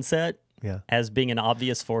its onset. Yeah. As being an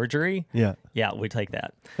obvious forgery. Yeah. Yeah, we take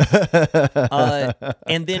that.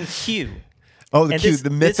 And then Q. Oh, the Q,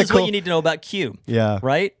 the mythical. This is what you need to know about Q. Yeah.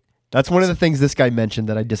 Right? That's one of the things this guy mentioned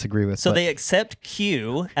that I disagree with. So they accept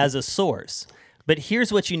Q as a source. But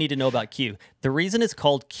here's what you need to know about Q. The reason it's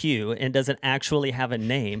called Q and doesn't actually have a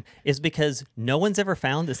name is because no one's ever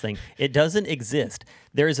found this thing. It doesn't exist.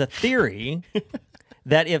 There is a theory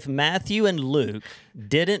that if Matthew and Luke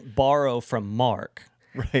didn't borrow from Mark,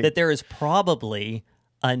 that there is probably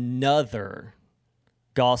another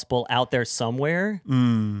gospel out there somewhere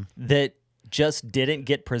that just didn't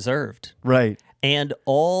get preserved. Right. And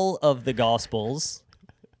all of the gospels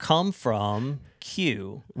come from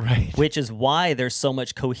Q, right? Which is why there's so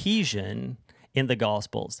much cohesion in the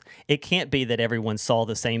gospels. It can't be that everyone saw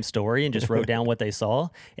the same story and just wrote down what they saw.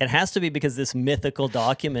 It has to be because this mythical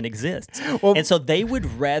document exists. And so they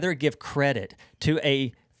would rather give credit to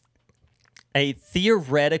a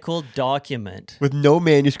theoretical document with no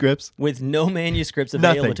manuscripts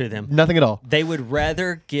available to them. Nothing at all. They would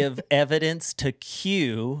rather give evidence to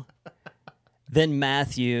Q than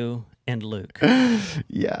Matthew and Luke.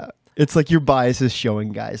 Yeah. It's like your bias is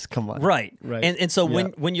showing, guys. Come on. Right. And so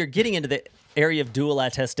when you're getting into the area of dual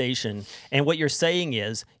attestation, and what you're saying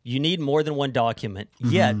is you need more than one document,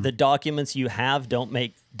 yet the documents you have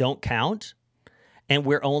don't count, and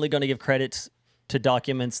we're only going to give credits to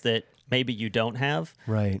documents that maybe you don't have.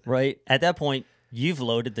 Right. At that point, you've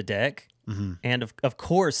loaded the deck. And of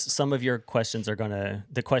course, some of your questions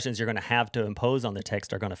the questions you're going to have to impose on the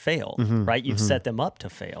text are going to fail, right? You've set them up to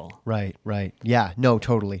fail. Right. Yeah, no,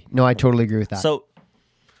 totally. No, I totally agree with that.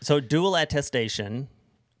 So dual attestation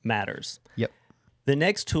matters. Yep. The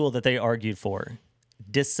next tool that they argued for,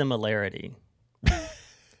 dissimilarity.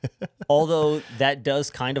 Although that does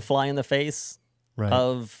kind of fly in the face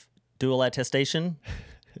of dual attestation.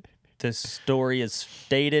 The story is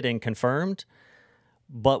stated and confirmed.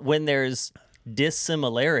 But when there's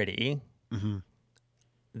dissimilarity,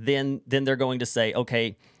 then they're going to say,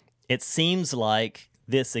 okay, it seems like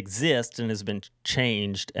this exists and has been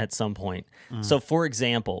changed at some point. So, for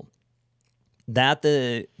example, that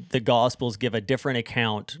the Gospels give a different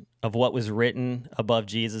account of what was written above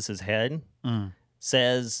Jesus's head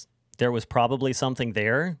says there was probably something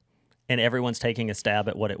there, and everyone's taking a stab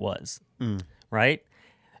at what it was, right?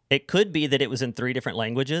 It could be that it was in 3 different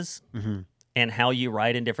languages. And how you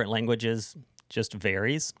write in different languages just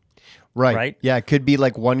varies. Right? Yeah, it could be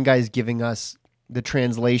like one guy's giving us the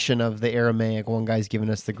translation of the Aramaic, one guy's giving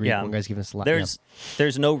us the Greek, one guy's giving us the Latin.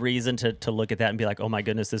 There's no reason to look at that and be like, oh my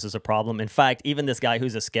goodness, this is a problem. In fact, even this guy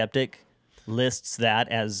who's a skeptic lists that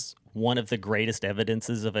as one of the greatest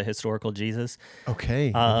evidences of a historical Jesus. Okay,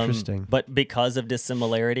 interesting. But because of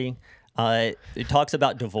dissimilarity, it talks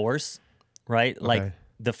about divorce, right? Okay. Like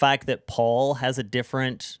the fact that Paul has a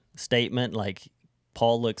different statement, like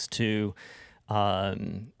Paul looks to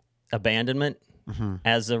abandonment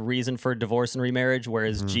as a reason for divorce and remarriage,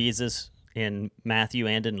 whereas Jesus in Matthew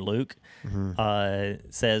and in Luke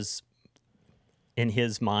says in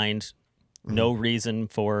his mind no reason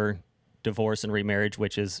for divorce and remarriage,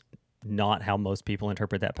 which is not how most people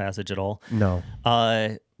interpret that passage at all. No.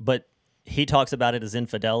 But he talks about it as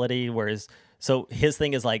infidelity, whereas so his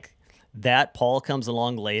thing is like that Paul comes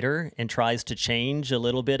along later and tries to change a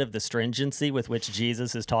little bit of the stringency with which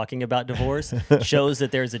Jesus is talking about divorce, shows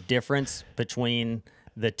that there's a difference between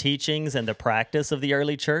the teachings and the practice of the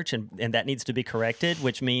early church, and that needs to be corrected,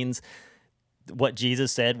 which means what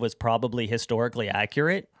Jesus said was probably historically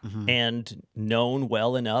accurate and known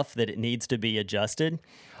well enough that it needs to be adjusted.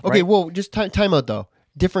 Okay, right? well, just time out though.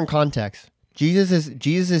 Different context. Jesus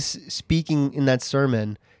is speaking in that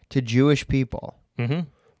sermon to Jewish people,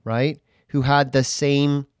 right? Who had the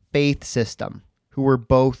same faith system, who were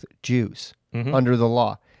both Jews under the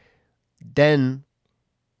law. Then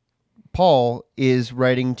Paul is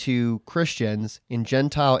writing to Christians in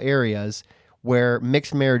Gentile areas where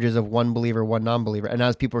mixed marriages of one believer, one non-believer, and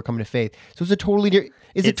as people are coming to faith. So it's a totally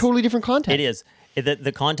different context. It is.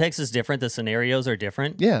 The context is different. The scenarios are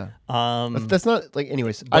different. Yeah. That's not like,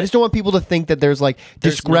 anyways, I just don't want people to think that there's like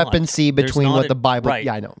discrepancy between what the Bible. Right.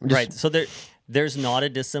 Yeah, I know. Right. So there's not a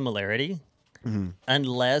dissimilarity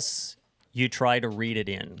unless you try to read it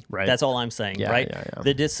in. Right. That's all I'm saying. Yeah, right. yeah.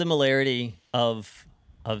 The dissimilarity of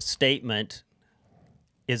statement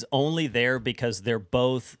is only there because they're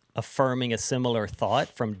both affirming a similar thought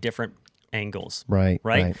from different angles. Right.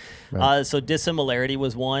 So dissimilarity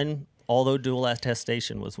was one, although dual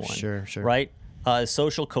attestation was one. Sure. Right?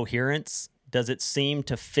 Social coherence, does it seem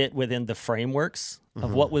to fit within the frameworks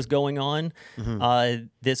of what was going on?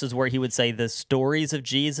 This is where he would say the stories of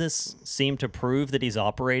Jesus seem to prove that he's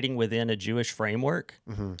operating within a Jewish framework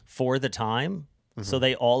for the time. So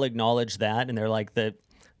they all acknowledge that, and they're like the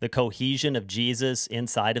cohesion of Jesus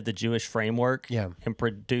inside of the Jewish framework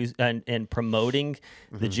and promoting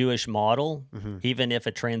the Jewish model, even if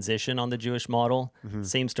a transition on the Jewish model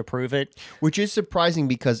seems to prove it. Which is surprising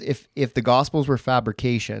because if the Gospels were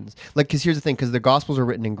fabrications, like, because here's the thing, because the Gospels are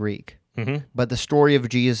written in Greek, but the story of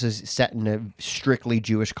Jesus is set in a strictly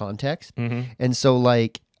Jewish context. And so,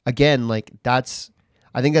 like, again, like,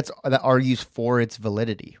 I think that argues for its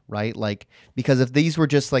validity, right? Like, because if these were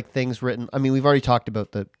just like things written, I mean, we've already talked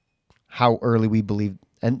about how early we believe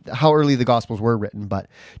and how early the Gospels were written, but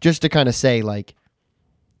just to kind of say, like,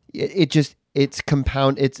 it's just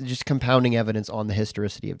compounding evidence on the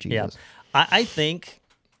historicity of Jesus. Yeah, I think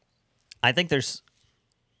there's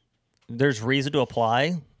reason to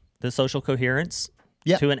apply the social coherence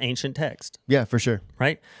to an ancient text. Yeah, for sure.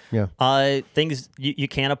 Right? Yeah. Things you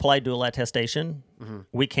can't apply dual attestation.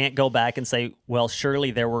 We can't go back and say, well,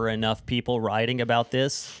 surely there were enough people writing about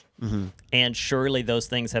this, and surely those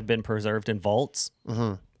things have been preserved in vaults,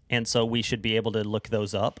 and so we should be able to look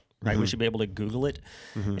those up. Right? We should be able to Google it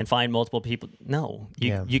and find multiple people. No,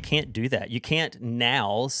 you can't do that. You can't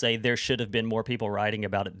now say there should have been more people writing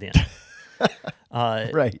about it then.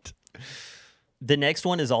 Right. The next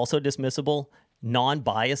one is also dismissible.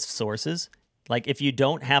 Non-biased sources. Like, if you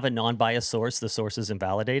don't have a non-biased source, the source is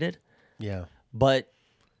invalidated. Yeah. But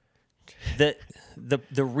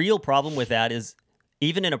the real problem with that is,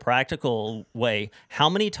 even in a practical way, how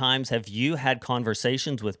many times have you had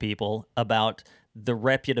conversations with people about the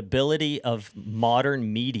reputability of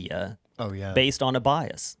modern media based on a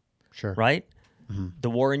bias? Sure. Right? The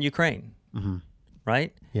war in Ukraine.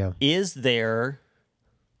 Right? Yeah. Is there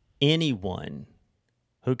anyone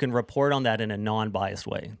who can report on that in a non-biased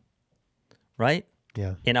way? Right?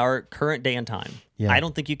 Yeah. In our current day and time. Yeah. I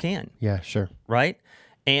don't think you can. Yeah, sure. Right?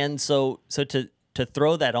 And so to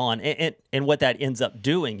throw that on, and what that ends up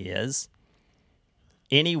doing is,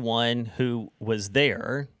 anyone who was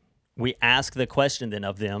there, we ask the question then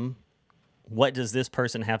of them, what does this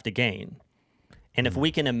person have to gain? And if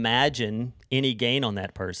we can imagine any gain on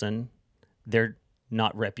that person, they're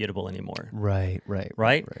not reputable anymore. Right.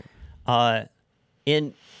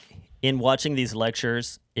 In watching these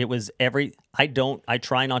lectures, it was I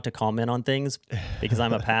try not to comment on things because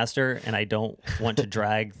I'm a pastor and I don't want to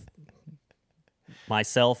drag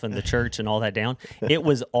myself and the church and all that down. It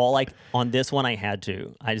was all like, on this one I had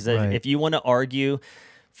to. I said, if you want to argue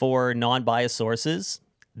for non-biased sources,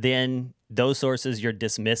 then those sources you're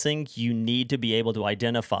dismissing, you need to be able to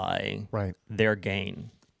identify their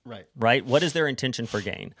gain. Right? What is their intention for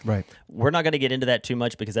gain? Right. We're not going to get into that too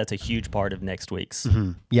much because that's a huge part of next week's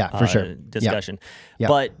Yeah, for sure. discussion.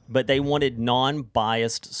 Yeah. But they wanted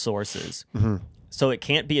non-biased sources. So it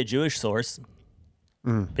can't be a Jewish source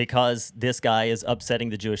because this guy is upsetting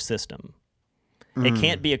the Jewish system. It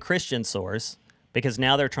can't be a Christian source because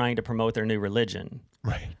now they're trying to promote their new religion.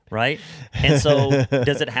 Right? And so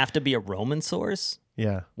does it have to be a Roman source?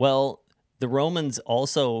 Yeah. Well, the Romans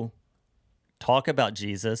also talk about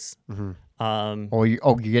Jesus.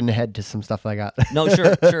 You're getting ahead to some stuff I got. No,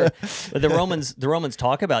 sure. But the Romans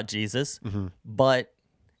talk about Jesus, but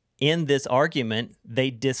in this argument, they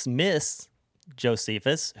dismiss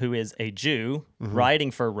Josephus, who is a Jew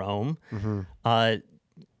writing for Rome.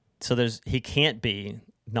 So he can't be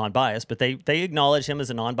non-biased, but they acknowledge him as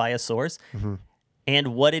a non-biased source.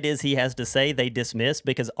 And what it is he has to say, they dismiss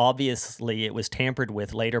because obviously it was tampered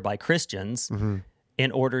with later by Christians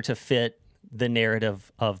in order to fit the narrative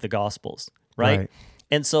of the Gospels, right?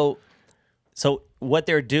 And so what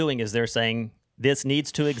they're doing is they're saying this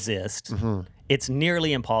needs to exist. It's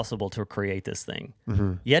nearly impossible to create this thing,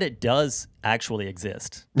 yet it does actually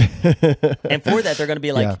exist. And for that, they're going to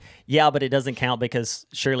be like, yeah, but it doesn't count because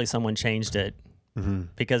surely someone changed it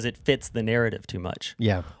because it fits the narrative too much.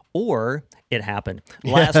 Yeah. Or it happened.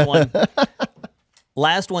 Last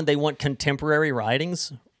one, they want contemporary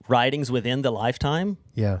writings within the lifetime.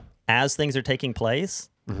 Yeah. As things are taking place.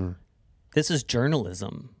 This is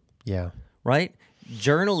journalism. Yeah. Right?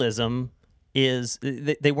 Journalism is,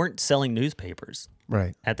 they weren't selling newspapers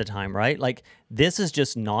at the time, right? Like, this is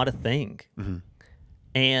just not a thing.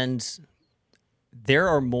 And there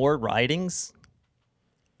are more writings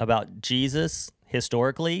about Jesus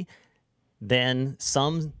historically than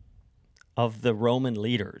some of the Roman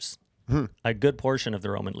leaders, a good portion of the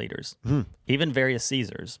Roman leaders, even various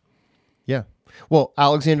Caesars. Yeah. Well,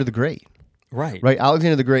 Alexander the Great. Right.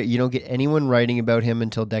 Alexander the Great, you don't get anyone writing about him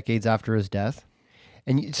until decades after his death.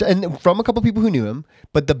 And from a couple people who knew him,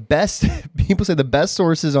 but the best, people say the best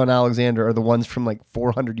sources on Alexander are the ones from like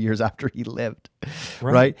 400 years after he lived.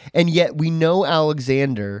 Right? And yet we know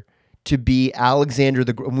Alexander to be Alexander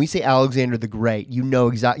the, when we say Alexander the Great, you know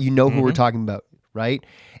who we're talking about, right?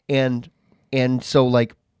 And so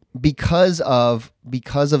like, because of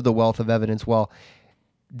the wealth of evidence, well,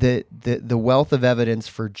 the wealth of evidence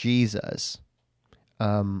for Jesus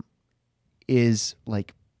is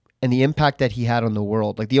like, and the impact that he had on the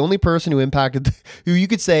world, like the only person who who you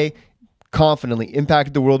could say confidently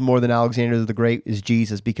impacted the world more than Alexander the Great is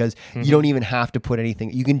Jesus, because you don't even have to put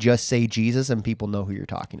anything. You can just say Jesus and people know who you're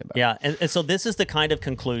talking about. Yeah. And so this is the kind of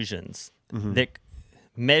conclusions that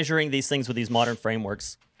measuring these things with these modern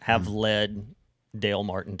frameworks have led Dale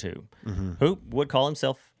Martin to, who would call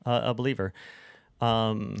himself a believer.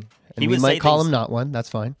 And we might call him not one. That's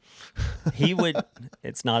fine. He would.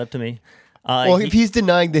 It's not up to me. Well, if he's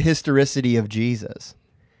denying the historicity of Jesus,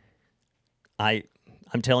 I'm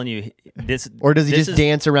telling you this. Or does he just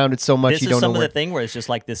dance around it so much you don't know? This is some of the thing where it's just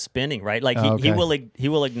like this spinning, right? Like he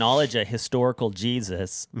will acknowledge a historical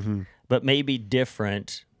Jesus, but maybe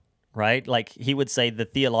different, right? Like he would say the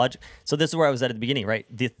theological. So this is where I was at the beginning, right?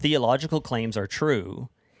 The theological claims are true,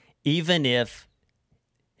 even if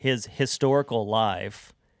his historical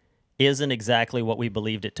life isn't exactly what we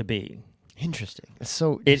believed it to be. Interesting. It's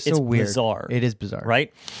so it's weird. Bizarre. It is bizarre.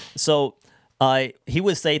 Right? So he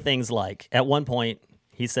would say things like, at one point,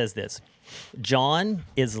 he says this, John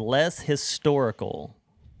is less historical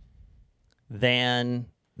than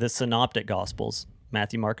the synoptic gospels,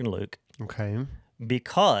 Matthew, Mark, and Luke. Okay.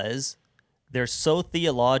 Because they're so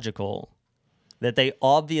theological that they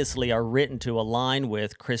obviously are written to align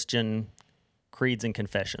with Christian creeds and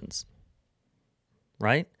confessions.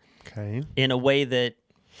 Right? Okay. In a way that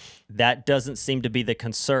doesn't seem to be the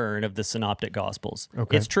concern of the synoptic gospels.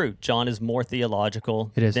 Okay. It's true. John is more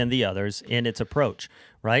theological than the others in its approach,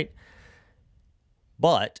 right?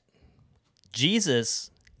 But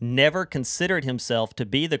Jesus never considered himself to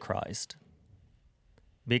be the Christ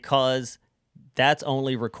because that's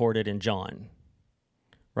only recorded in John,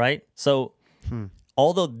 right? So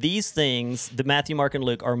although these things, the Matthew, Mark, and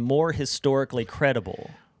Luke, are more historically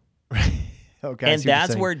credible, okay, and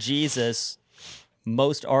that's where Jesus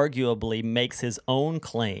most arguably makes his own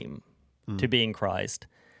claim to being Christ.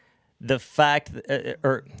 The fact,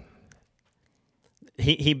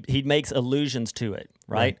 he makes allusions to it,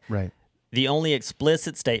 right? Right. The only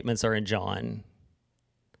explicit statements are in John,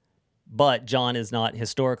 but John is not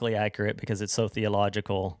historically accurate because it's so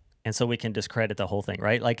theological, and so we can discredit the whole thing,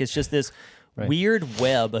 right? Like it's just this weird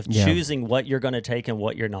web of choosing what you're going to take and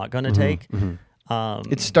what you're not going to take.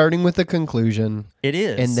 It's starting with a conclusion. It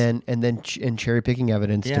is, and then cherry picking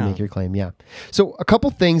evidence to make your claim. Yeah. So a couple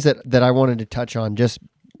things that I wanted to touch on just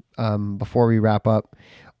before we wrap up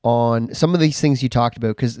on some of these things you talked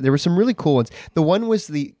about, because there were some really cool ones. The one was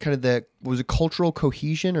was it cultural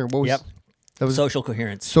cohesion, or what was? Yep. That was social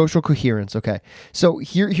coherence. Social coherence. Okay. So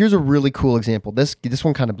here's a really cool example. This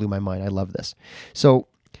one kind of blew my mind. I love this. So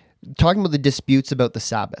talking about the disputes about the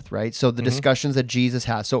Sabbath, right? So the discussions that Jesus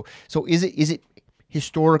has. So is it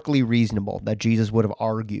historically reasonable that Jesus would have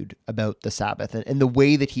argued about the Sabbath? And the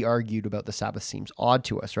way that he argued about the Sabbath seems odd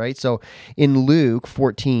to us, right? So in Luke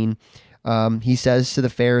 14, he says to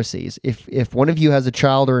the Pharisees, if one of you has a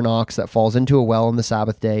child or an ox that falls into a well on the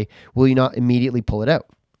Sabbath day, will you not immediately pull it out,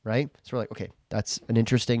 right? So we're like, okay, that's an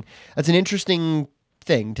interesting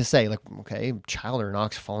thing to say. Like, okay, child or an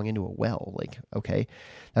ox falling into a well, like, okay,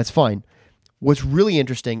 that's fine. What's really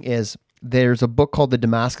interesting is there's a book called the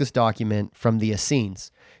Damascus Document from the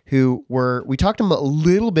Essenes, we talked a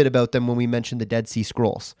little bit about them when we mentioned the Dead Sea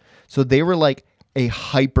Scrolls. So they were like a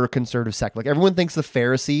hyper conservative sect. Like everyone thinks the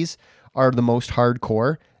Pharisees are the most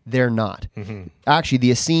hardcore. They're not. Actually,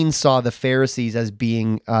 the Essenes saw the Pharisees as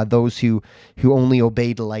being those who only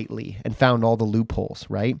obeyed lightly and found all the loopholes,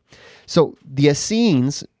 right? So the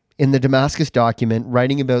Essenes in the Damascus Document,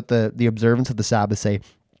 writing about the observance of the Sabbath, say,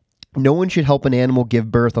 no one should help an animal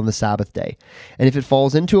give birth on the Sabbath day. And if it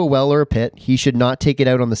falls into a well or a pit, he should not take it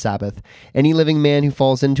out on the Sabbath. Any living man who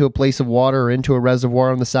falls into a place of water or into a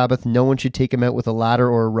reservoir on the Sabbath, no one should take him out with a ladder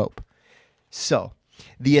or a rope. So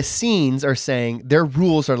the Essenes are saying their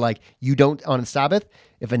rules are like, you don't, on a Sabbath,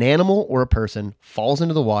 if an animal or a person falls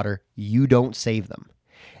into the water, you don't save them.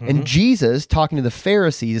 And Jesus, talking to the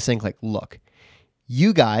Pharisees, is saying like, look,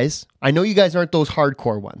 you guys, I know you guys aren't those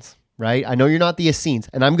hardcore ones, right? I know you're not the Essenes,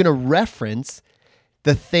 and I'm going to reference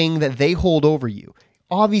the thing that they hold over you.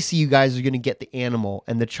 Obviously, you guys are going to get the animal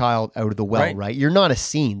and the child out of the well, right? You're not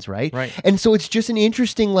Essenes, right? Right. And so it's just an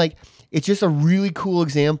interesting, like, it's just a really cool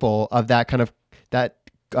example of that kind of, that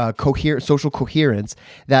social coherence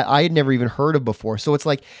that I had never even heard of before. So it's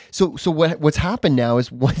like, so what's happened now is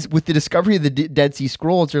with the discovery of the Dead Sea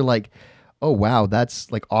Scrolls, they're like, oh wow, that's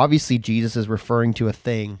like, obviously Jesus is referring to a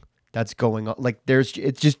thing that's going on. Like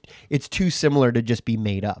it's too similar to just be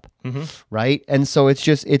made up. Right. And so it's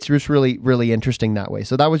just really, really interesting that way.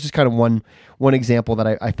 So that was just kind of one example that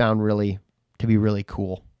I found really to be really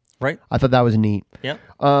cool. Right. I thought that was neat. Yeah.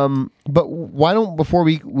 But why don't, before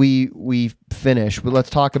we finish, let's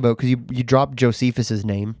talk about, because you dropped Josephus's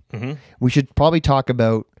name. We should probably talk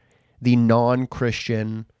about the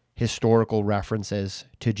non-Christian historical references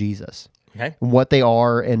to Jesus. Okay. What they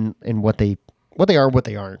are and what they are, what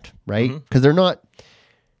they aren't, right? Because they're not.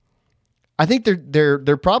 I think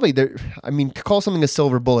they're probably there. I mean, call something a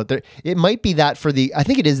silver bullet. It might be that for the. I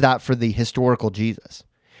think it is that for the historical Jesus,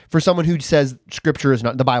 for someone who says Scripture is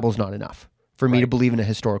not, the Bible is not enough for me to believe in a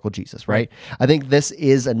historical Jesus, right? I think this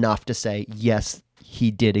is enough to say yes,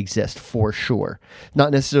 he did exist for sure.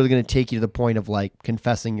 Not necessarily going to take you to the point of like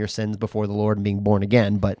confessing your sins before the Lord and being born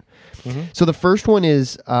again, but so the first one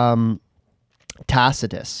is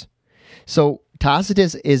Tacitus. So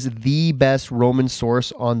Tacitus is the best Roman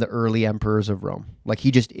source on the early emperors of Rome. Like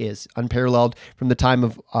he just is unparalleled from the time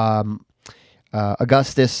of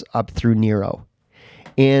Augustus up through Nero.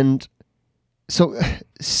 And so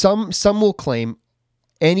some will claim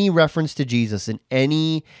any reference to Jesus in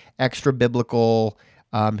any extra biblical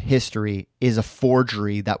history is a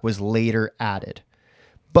forgery that was later added.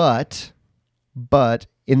 But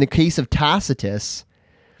in the case of Tacitus,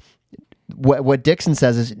 what Dixon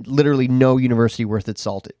says is literally no university worth its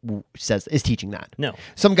salt is teaching that. No.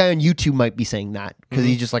 Some guy on YouTube might be saying that because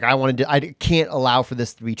he's just like, I can't allow for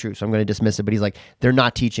this to be true, so I'm going to dismiss it. But he's like, they're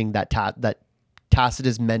not teaching that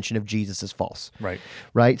Tacitus' mention of Jesus is false.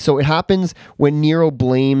 Right. So it happens when Nero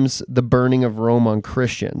blames the burning of Rome on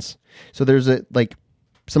Christians. So there's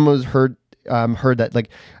someone's heard that like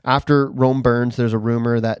after Rome burns, there's a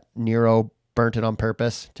rumor that Nero burnt it on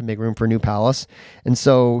purpose to make room for a new palace. And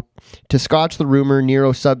so to scotch the rumor,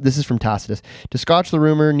 this is from Tacitus, to scotch the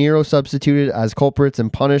rumor, Nero substituted as culprits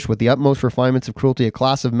and punished with the utmost refinements of cruelty a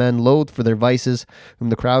class of men loathed for their vices, whom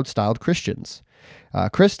the crowd styled Christians.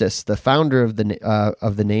 Christus, the founder of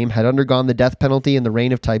the name, had undergone the death penalty in the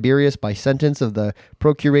reign of Tiberius by sentence of the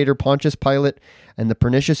procurator Pontius Pilate, and the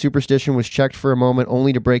pernicious superstition was checked for a moment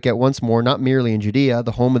only to break out once more, not merely in Judea,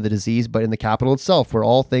 the home of the disease, but in the capital itself, where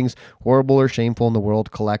all things horrible or shameful in the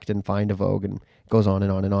world collect and find a vogue, and goes on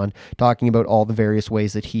and on and on, talking about all the various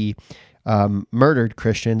ways that he murdered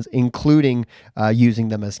Christians, including using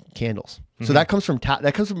them as candles. So that comes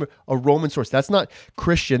from a Roman source. That's not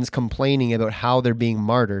Christians complaining about how they're being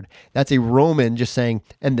martyred. That's a Roman just saying,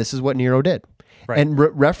 and this is what Nero did. Right. And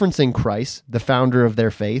referencing Christ, the founder of their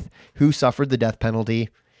faith, who suffered the death penalty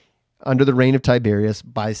under the reign of Tiberius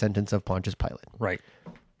by sentence of Pontius Pilate. Right.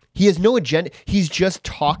 He has no agenda. He's just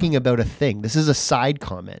talking about a thing. This is a side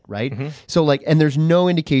comment, right? So and there's no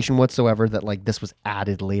indication whatsoever that like this was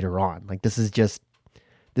added later on. Like this is just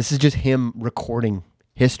him recording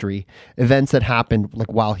history, events that happened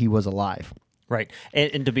like while he was alive. Right.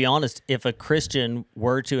 And to be honest, if a Christian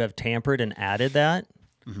were to have tampered and added that,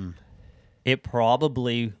 it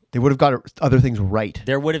probably, they would have got other things right.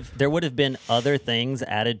 There would have been other things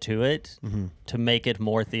added to it to make it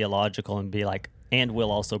more theological and be like, and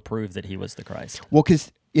will also prove that he was the Christ. Well,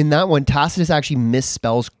 because in that one, Tacitus actually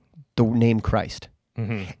misspells the name Christ.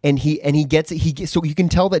 And he gets it. So you can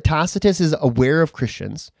tell that Tacitus is aware of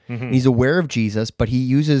Christians. He's aware of Jesus, but he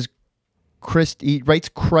uses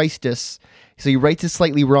Christus, so he writes it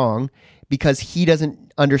slightly wrong because he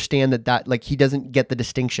doesn't understand that like he doesn't get the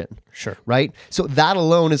distinction. Sure. Right? So that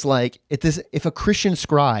alone is like if a Christian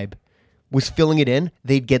scribe was filling it in,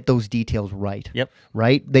 they'd get those details right. Yep.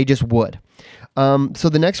 Right? They just would. So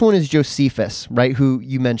the next one is Josephus, right? Who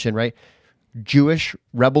you mentioned, right? Jewish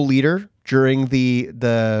rebel leader during the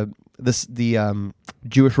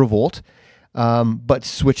Jewish revolt, but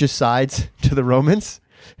switches sides to the Romans.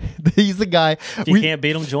 He's the guy. If you can't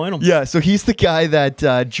beat them, join them. Yeah, so he's the guy that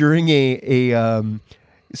during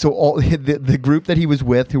so all the group that he was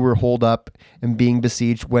with, who were holed up and being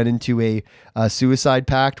besieged, went into a suicide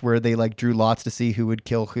pact where they like drew lots to see who would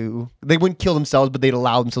kill who. They wouldn't kill themselves, but they'd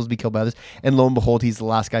allow themselves to be killed by others. And lo and behold, he's the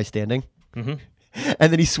last guy standing. Mm-hmm.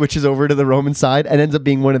 And then he switches over to the Roman side and ends up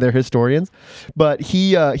being one of their historians. But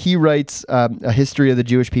he writes a history of the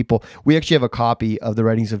Jewish people. We actually have a copy of the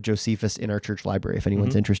writings of Josephus in our church library if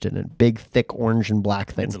anyone's interested in it. Big, thick orange and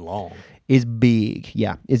black thing. It's long. Is big.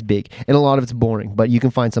 Yeah, it's big. And a lot of it's boring, but you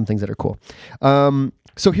can find some things that are cool.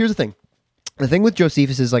 So here's the thing. The thing with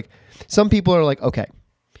Josephus is like, some people are like, okay,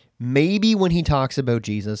 maybe when he talks about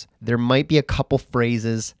Jesus, there might be a couple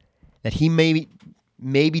phrases that he maybe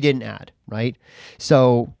didn't add, right?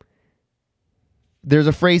 So there's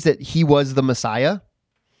a phrase that he was the Messiah.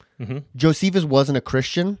 Mm-hmm. Josephus wasn't a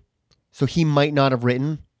Christian, so he might not have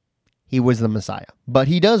written he was the Messiah. But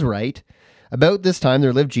he does write, about this time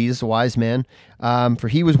there lived Jesus, a wise man, for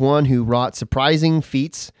he was one who wrought surprising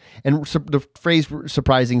feats. And the phrase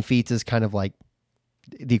surprising feats is kind of like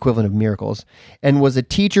the equivalent of miracles, and was a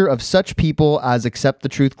teacher of such people as accept the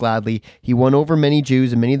truth gladly. He won over many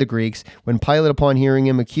Jews and many of the Greeks. When Pilate, upon hearing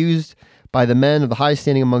him accused by the men of the high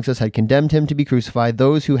standing amongst us, had condemned him to be crucified,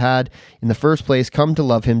 those who had in the first place come to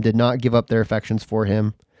love him did not give up their affections for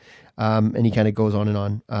him. And he kind of goes on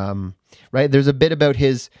and on. Right? There's a bit about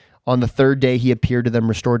his, on the third day he appeared to them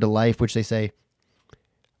restored to life, which they say,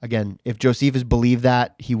 again, if Josephus believed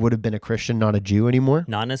that, he would have been a Christian, not a Jew anymore.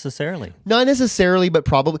 Not necessarily. Not necessarily, but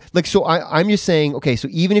probably. Like, so I'm just saying, okay, so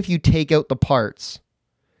even if you take out the parts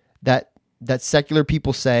that secular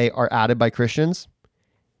people say are added by Christians,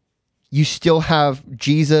 you still have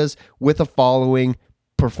Jesus with a following,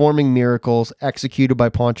 performing miracles, executed by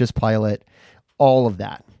Pontius Pilate, all of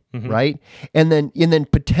that, right? And then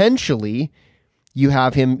potentially you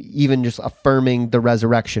have him even just affirming the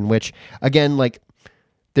resurrection, which, again, like,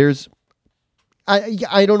 there's,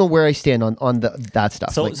 I don't know where I stand on that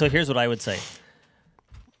stuff. So here's what I would say.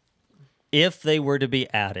 If they were to be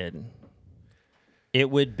added, it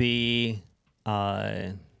would be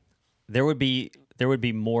there would be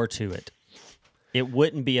more to it. It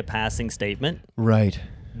wouldn't be a passing statement. Right.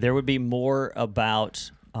 There would be more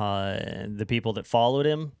about the people that followed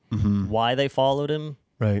him, why they followed him,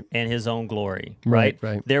 right, and his own glory. Right.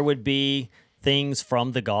 There would be things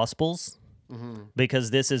from the Gospels.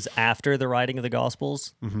 Because this is after the writing of the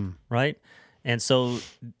Gospels, right? And so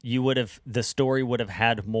the story would have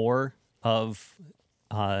had more of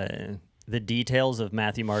the details of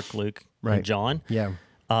Matthew, Mark, Luke, and John. Yeah.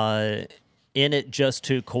 In it just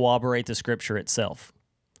to corroborate the scripture itself,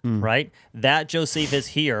 right? That Josephus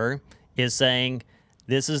here is saying,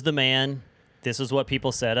 this is the man, this is what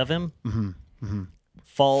people said of him,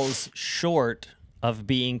 falls short of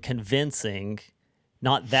being convincing.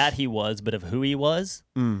 Not that he was, but of who he was.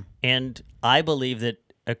 And I believe that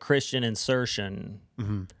a Christian insertion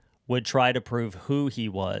would try to prove who he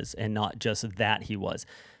was and not just that he was.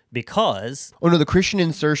 Because... Oh, no, the Christian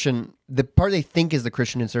insertion, the part they think is the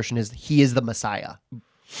Christian insertion is he is the Messiah.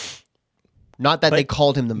 Not that they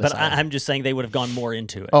called him the Messiah. But I'm just saying they would have gone more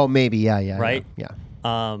into it. Oh, maybe, yeah. Right? Yeah.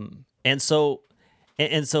 And so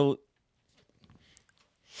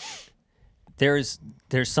there's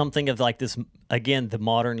something of like this, again, the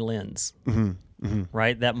modern lens,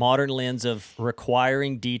 right? That modern lens of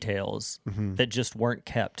requiring details that just weren't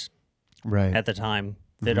kept at the time,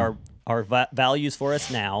 that are values for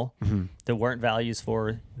us now, that weren't values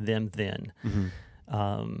for them then.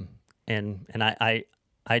 And I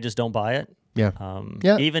just don't buy it. Yeah.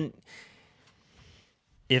 Even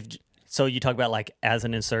if, so you talk about like as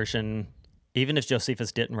an insertion, even if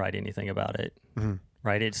Josephus didn't write anything about it,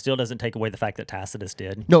 right? It still doesn't take away the fact that Tacitus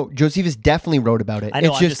did. No, Josephus definitely wrote about it. I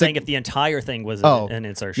know. I'm just saying if the entire thing was an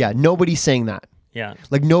insertion. Yeah, nobody's saying that. Yeah.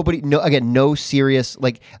 Like no serious,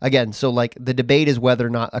 so like the debate is whether or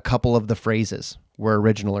not a couple of the phrases were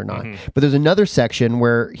original or not. But there's another section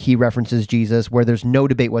where he references Jesus where there's no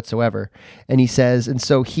debate whatsoever. And he says, and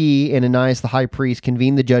so he and Ananias the high priest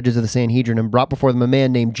convened the judges of the Sanhedrin and brought before them a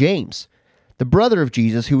man named James, the brother of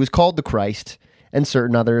Jesus, who was called the Christ. and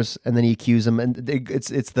certain others, and then he accused them. And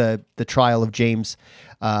it's the trial of James,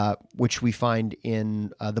 which we find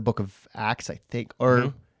in the book of Acts, I think,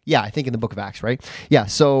 or I think in the book of Acts, right? Yeah.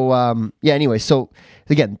 So anyway, so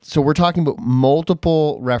again, we're talking about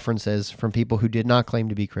multiple references from people who did not claim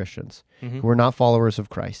to be Christians, who were not followers of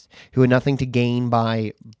Christ, who had nothing to gain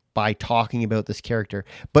by talking about this character,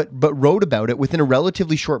 but wrote about it within a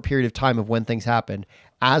relatively short period of time of when things happened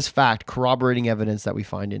as fact, corroborating evidence that we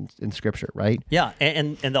find in Scripture, right? Yeah,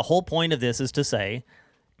 and the whole point of this is to say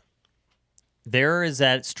there is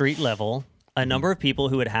at street level a number of people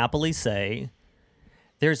who would happily say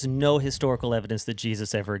there's no historical evidence that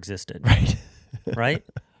Jesus ever existed. Right. Right?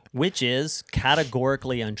 Which is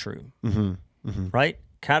categorically untrue. Right?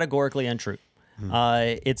 Categorically untrue.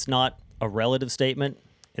 It's not a relative statement.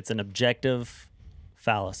 It's an objective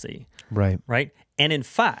fallacy. Right. Right? And in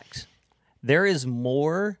fact, there is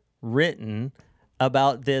more written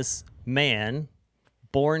about this man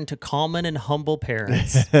born to common and humble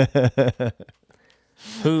parents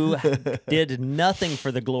who did nothing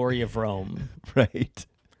for the glory of Rome. Right.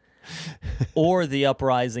 Or the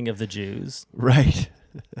uprising of the Jews. Right.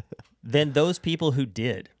 Than those people who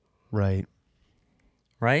did. Right.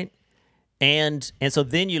 Right? And so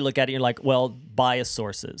then you look at it and you're like, well, biased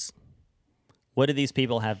sources. What do these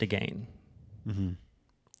people have to gain?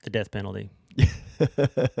 The death penalty.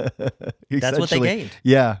 That's what they gained.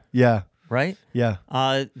 Yeah, yeah. Right? Yeah.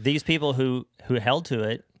 These people who held to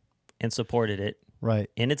it and supported it right.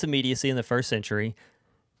 in its immediacy in the first century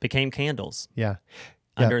became candles. Yeah.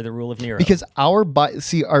 Under the rule of Nero. Because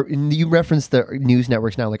you referenced the news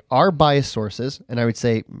networks now, like our biased sources, and I would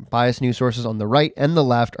say biased news sources on the right and the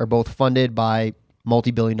left are both funded by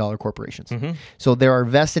multi-billion-dollar corporations. So there are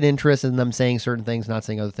vested interests in them saying certain things, not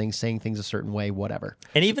saying other things, saying things a certain way, whatever.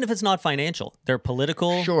 And even if it's not financial, there are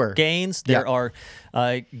political gains, there are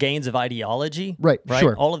gains of ideology. Right,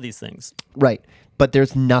 sure. All of these things. Right. But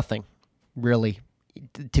there's nothing really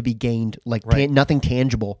to be gained, like nothing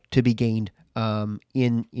tangible to be gained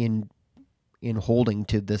in holding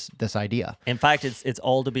to this idea. In fact, it's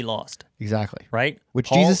all to be lost. Exactly. Right? Which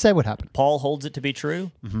Jesus said would happen. Paul holds it to be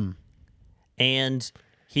true. And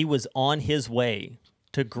he was on his way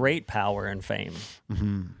to great power and fame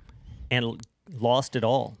and lost it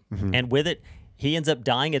all. And with it, he ends up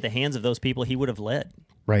dying at the hands of those people he would have led.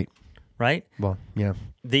 Right. Right? Well, yeah.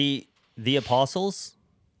 The apostles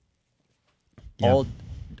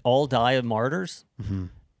all die of martyrs.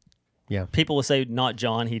 Yeah. People will say not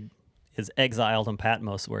John. He is exiled on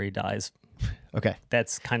Patmos where he dies. Okay.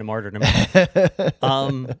 That's kind of martyrdom.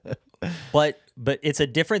 But it's a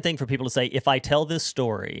different thing for people to say, if I tell this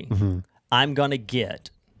story, I'm going to get,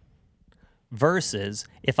 versus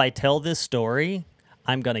if I tell this story,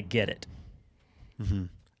 I'm going to get it.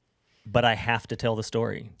 But I have to tell the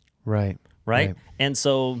story. Right. Right? And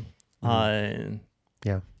so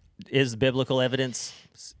is biblical evidence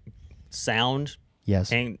sound?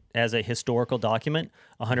 Yes. And as a historical document,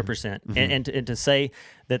 100%. And to say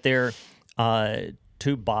that they're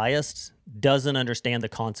too biased doesn't understand the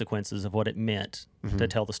consequences of what it meant to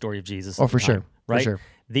tell the story of Jesus. Oh, for sure. Right? For sure.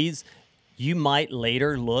 These, you might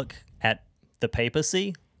later look at the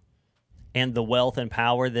papacy and the wealth and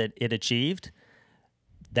power that it achieved.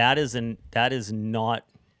 That is not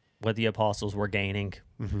what the apostles were gaining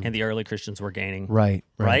and the early Christians were gaining. Right.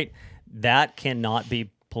 That cannot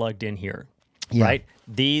be plugged in here. Yeah. Right?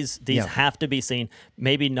 These have to be seen.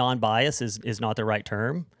 Maybe non-bias is not the right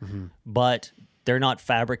term, but they're not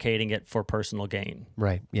fabricating it for personal gain.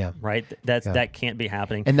 Right. Yeah. Right? That can't be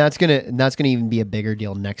happening. And that's gonna even be a bigger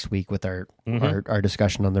deal next week with our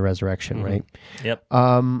discussion on the resurrection, right? Yep.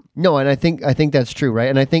 No, and I think that's true,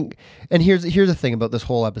 right? And here's the thing about this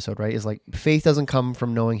whole episode, right? Is like faith doesn't come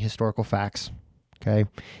from knowing historical facts. Okay.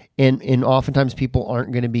 And oftentimes people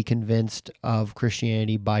aren't going to be convinced of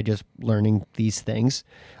Christianity by just learning these things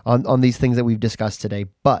on these things that we've discussed today.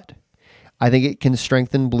 But I think it can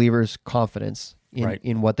strengthen believers' confidence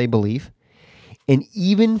in what they believe. And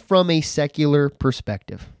even from a secular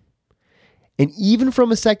perspective,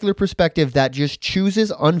 that just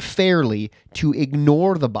chooses unfairly to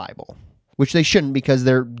ignore the Bible, which they shouldn't, because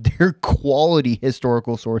they're quality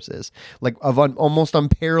historical sources, like of almost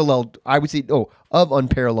unparalleled, I would say, of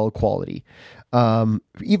unparalleled quality.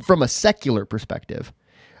 Even from a secular perspective,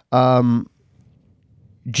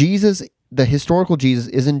 Jesus, the historical Jesus,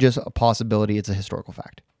 isn't just a possibility; it's a historical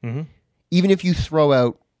fact. Even if you throw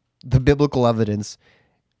out the biblical evidence,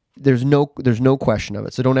 there's no question of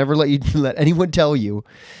it. So don't ever let anyone tell you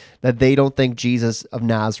that they don't think Jesus of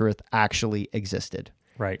Nazareth actually existed.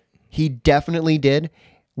 Right. He definitely did.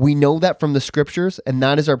 We know that from the scriptures, and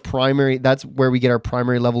that's where we get our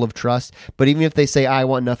primary level of trust. But even if they say, I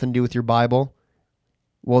want nothing to do with your Bible,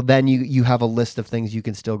 well, then you have a list of things you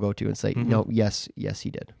can still go to and say, no, yes, he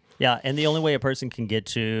did. Yeah, and the only way a person can get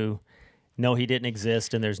to, no, he didn't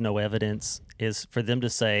exist and there's no evidence, is for them to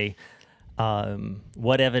say,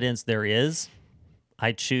 what evidence there is,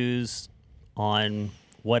 I choose on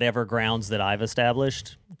whatever grounds that I've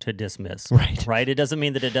established to dismiss. Right? It doesn't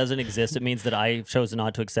mean that it doesn't exist. It means that I've chosen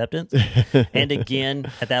not to accept it. And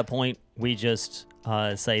again, at that point, we just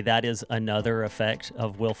say that is another effect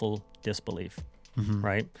of willful disbelief.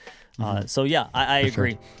 Right? So yeah, I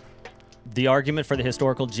agree. Sure. The argument for the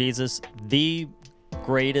historical Jesus, the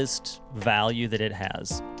greatest value that it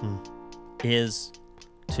has is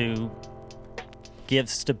to give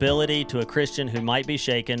stability to a Christian who might be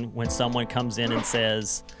shaken when someone comes in and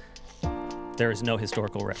says there is no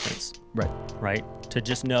historical reference. Right? To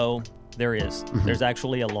just know there is. There's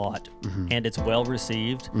actually a lot, and it's well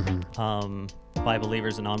received by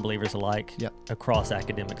believers and non-believers alike across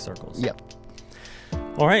academic circles.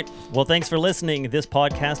 All right. Well, thanks for listening. This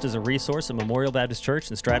podcast is a resource of Memorial Baptist Church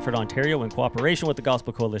in Stratford, Ontario, in cooperation with the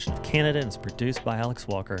Gospel Coalition of Canada, and it's produced by Alex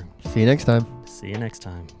Walker. See you next time. See you next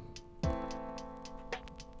time.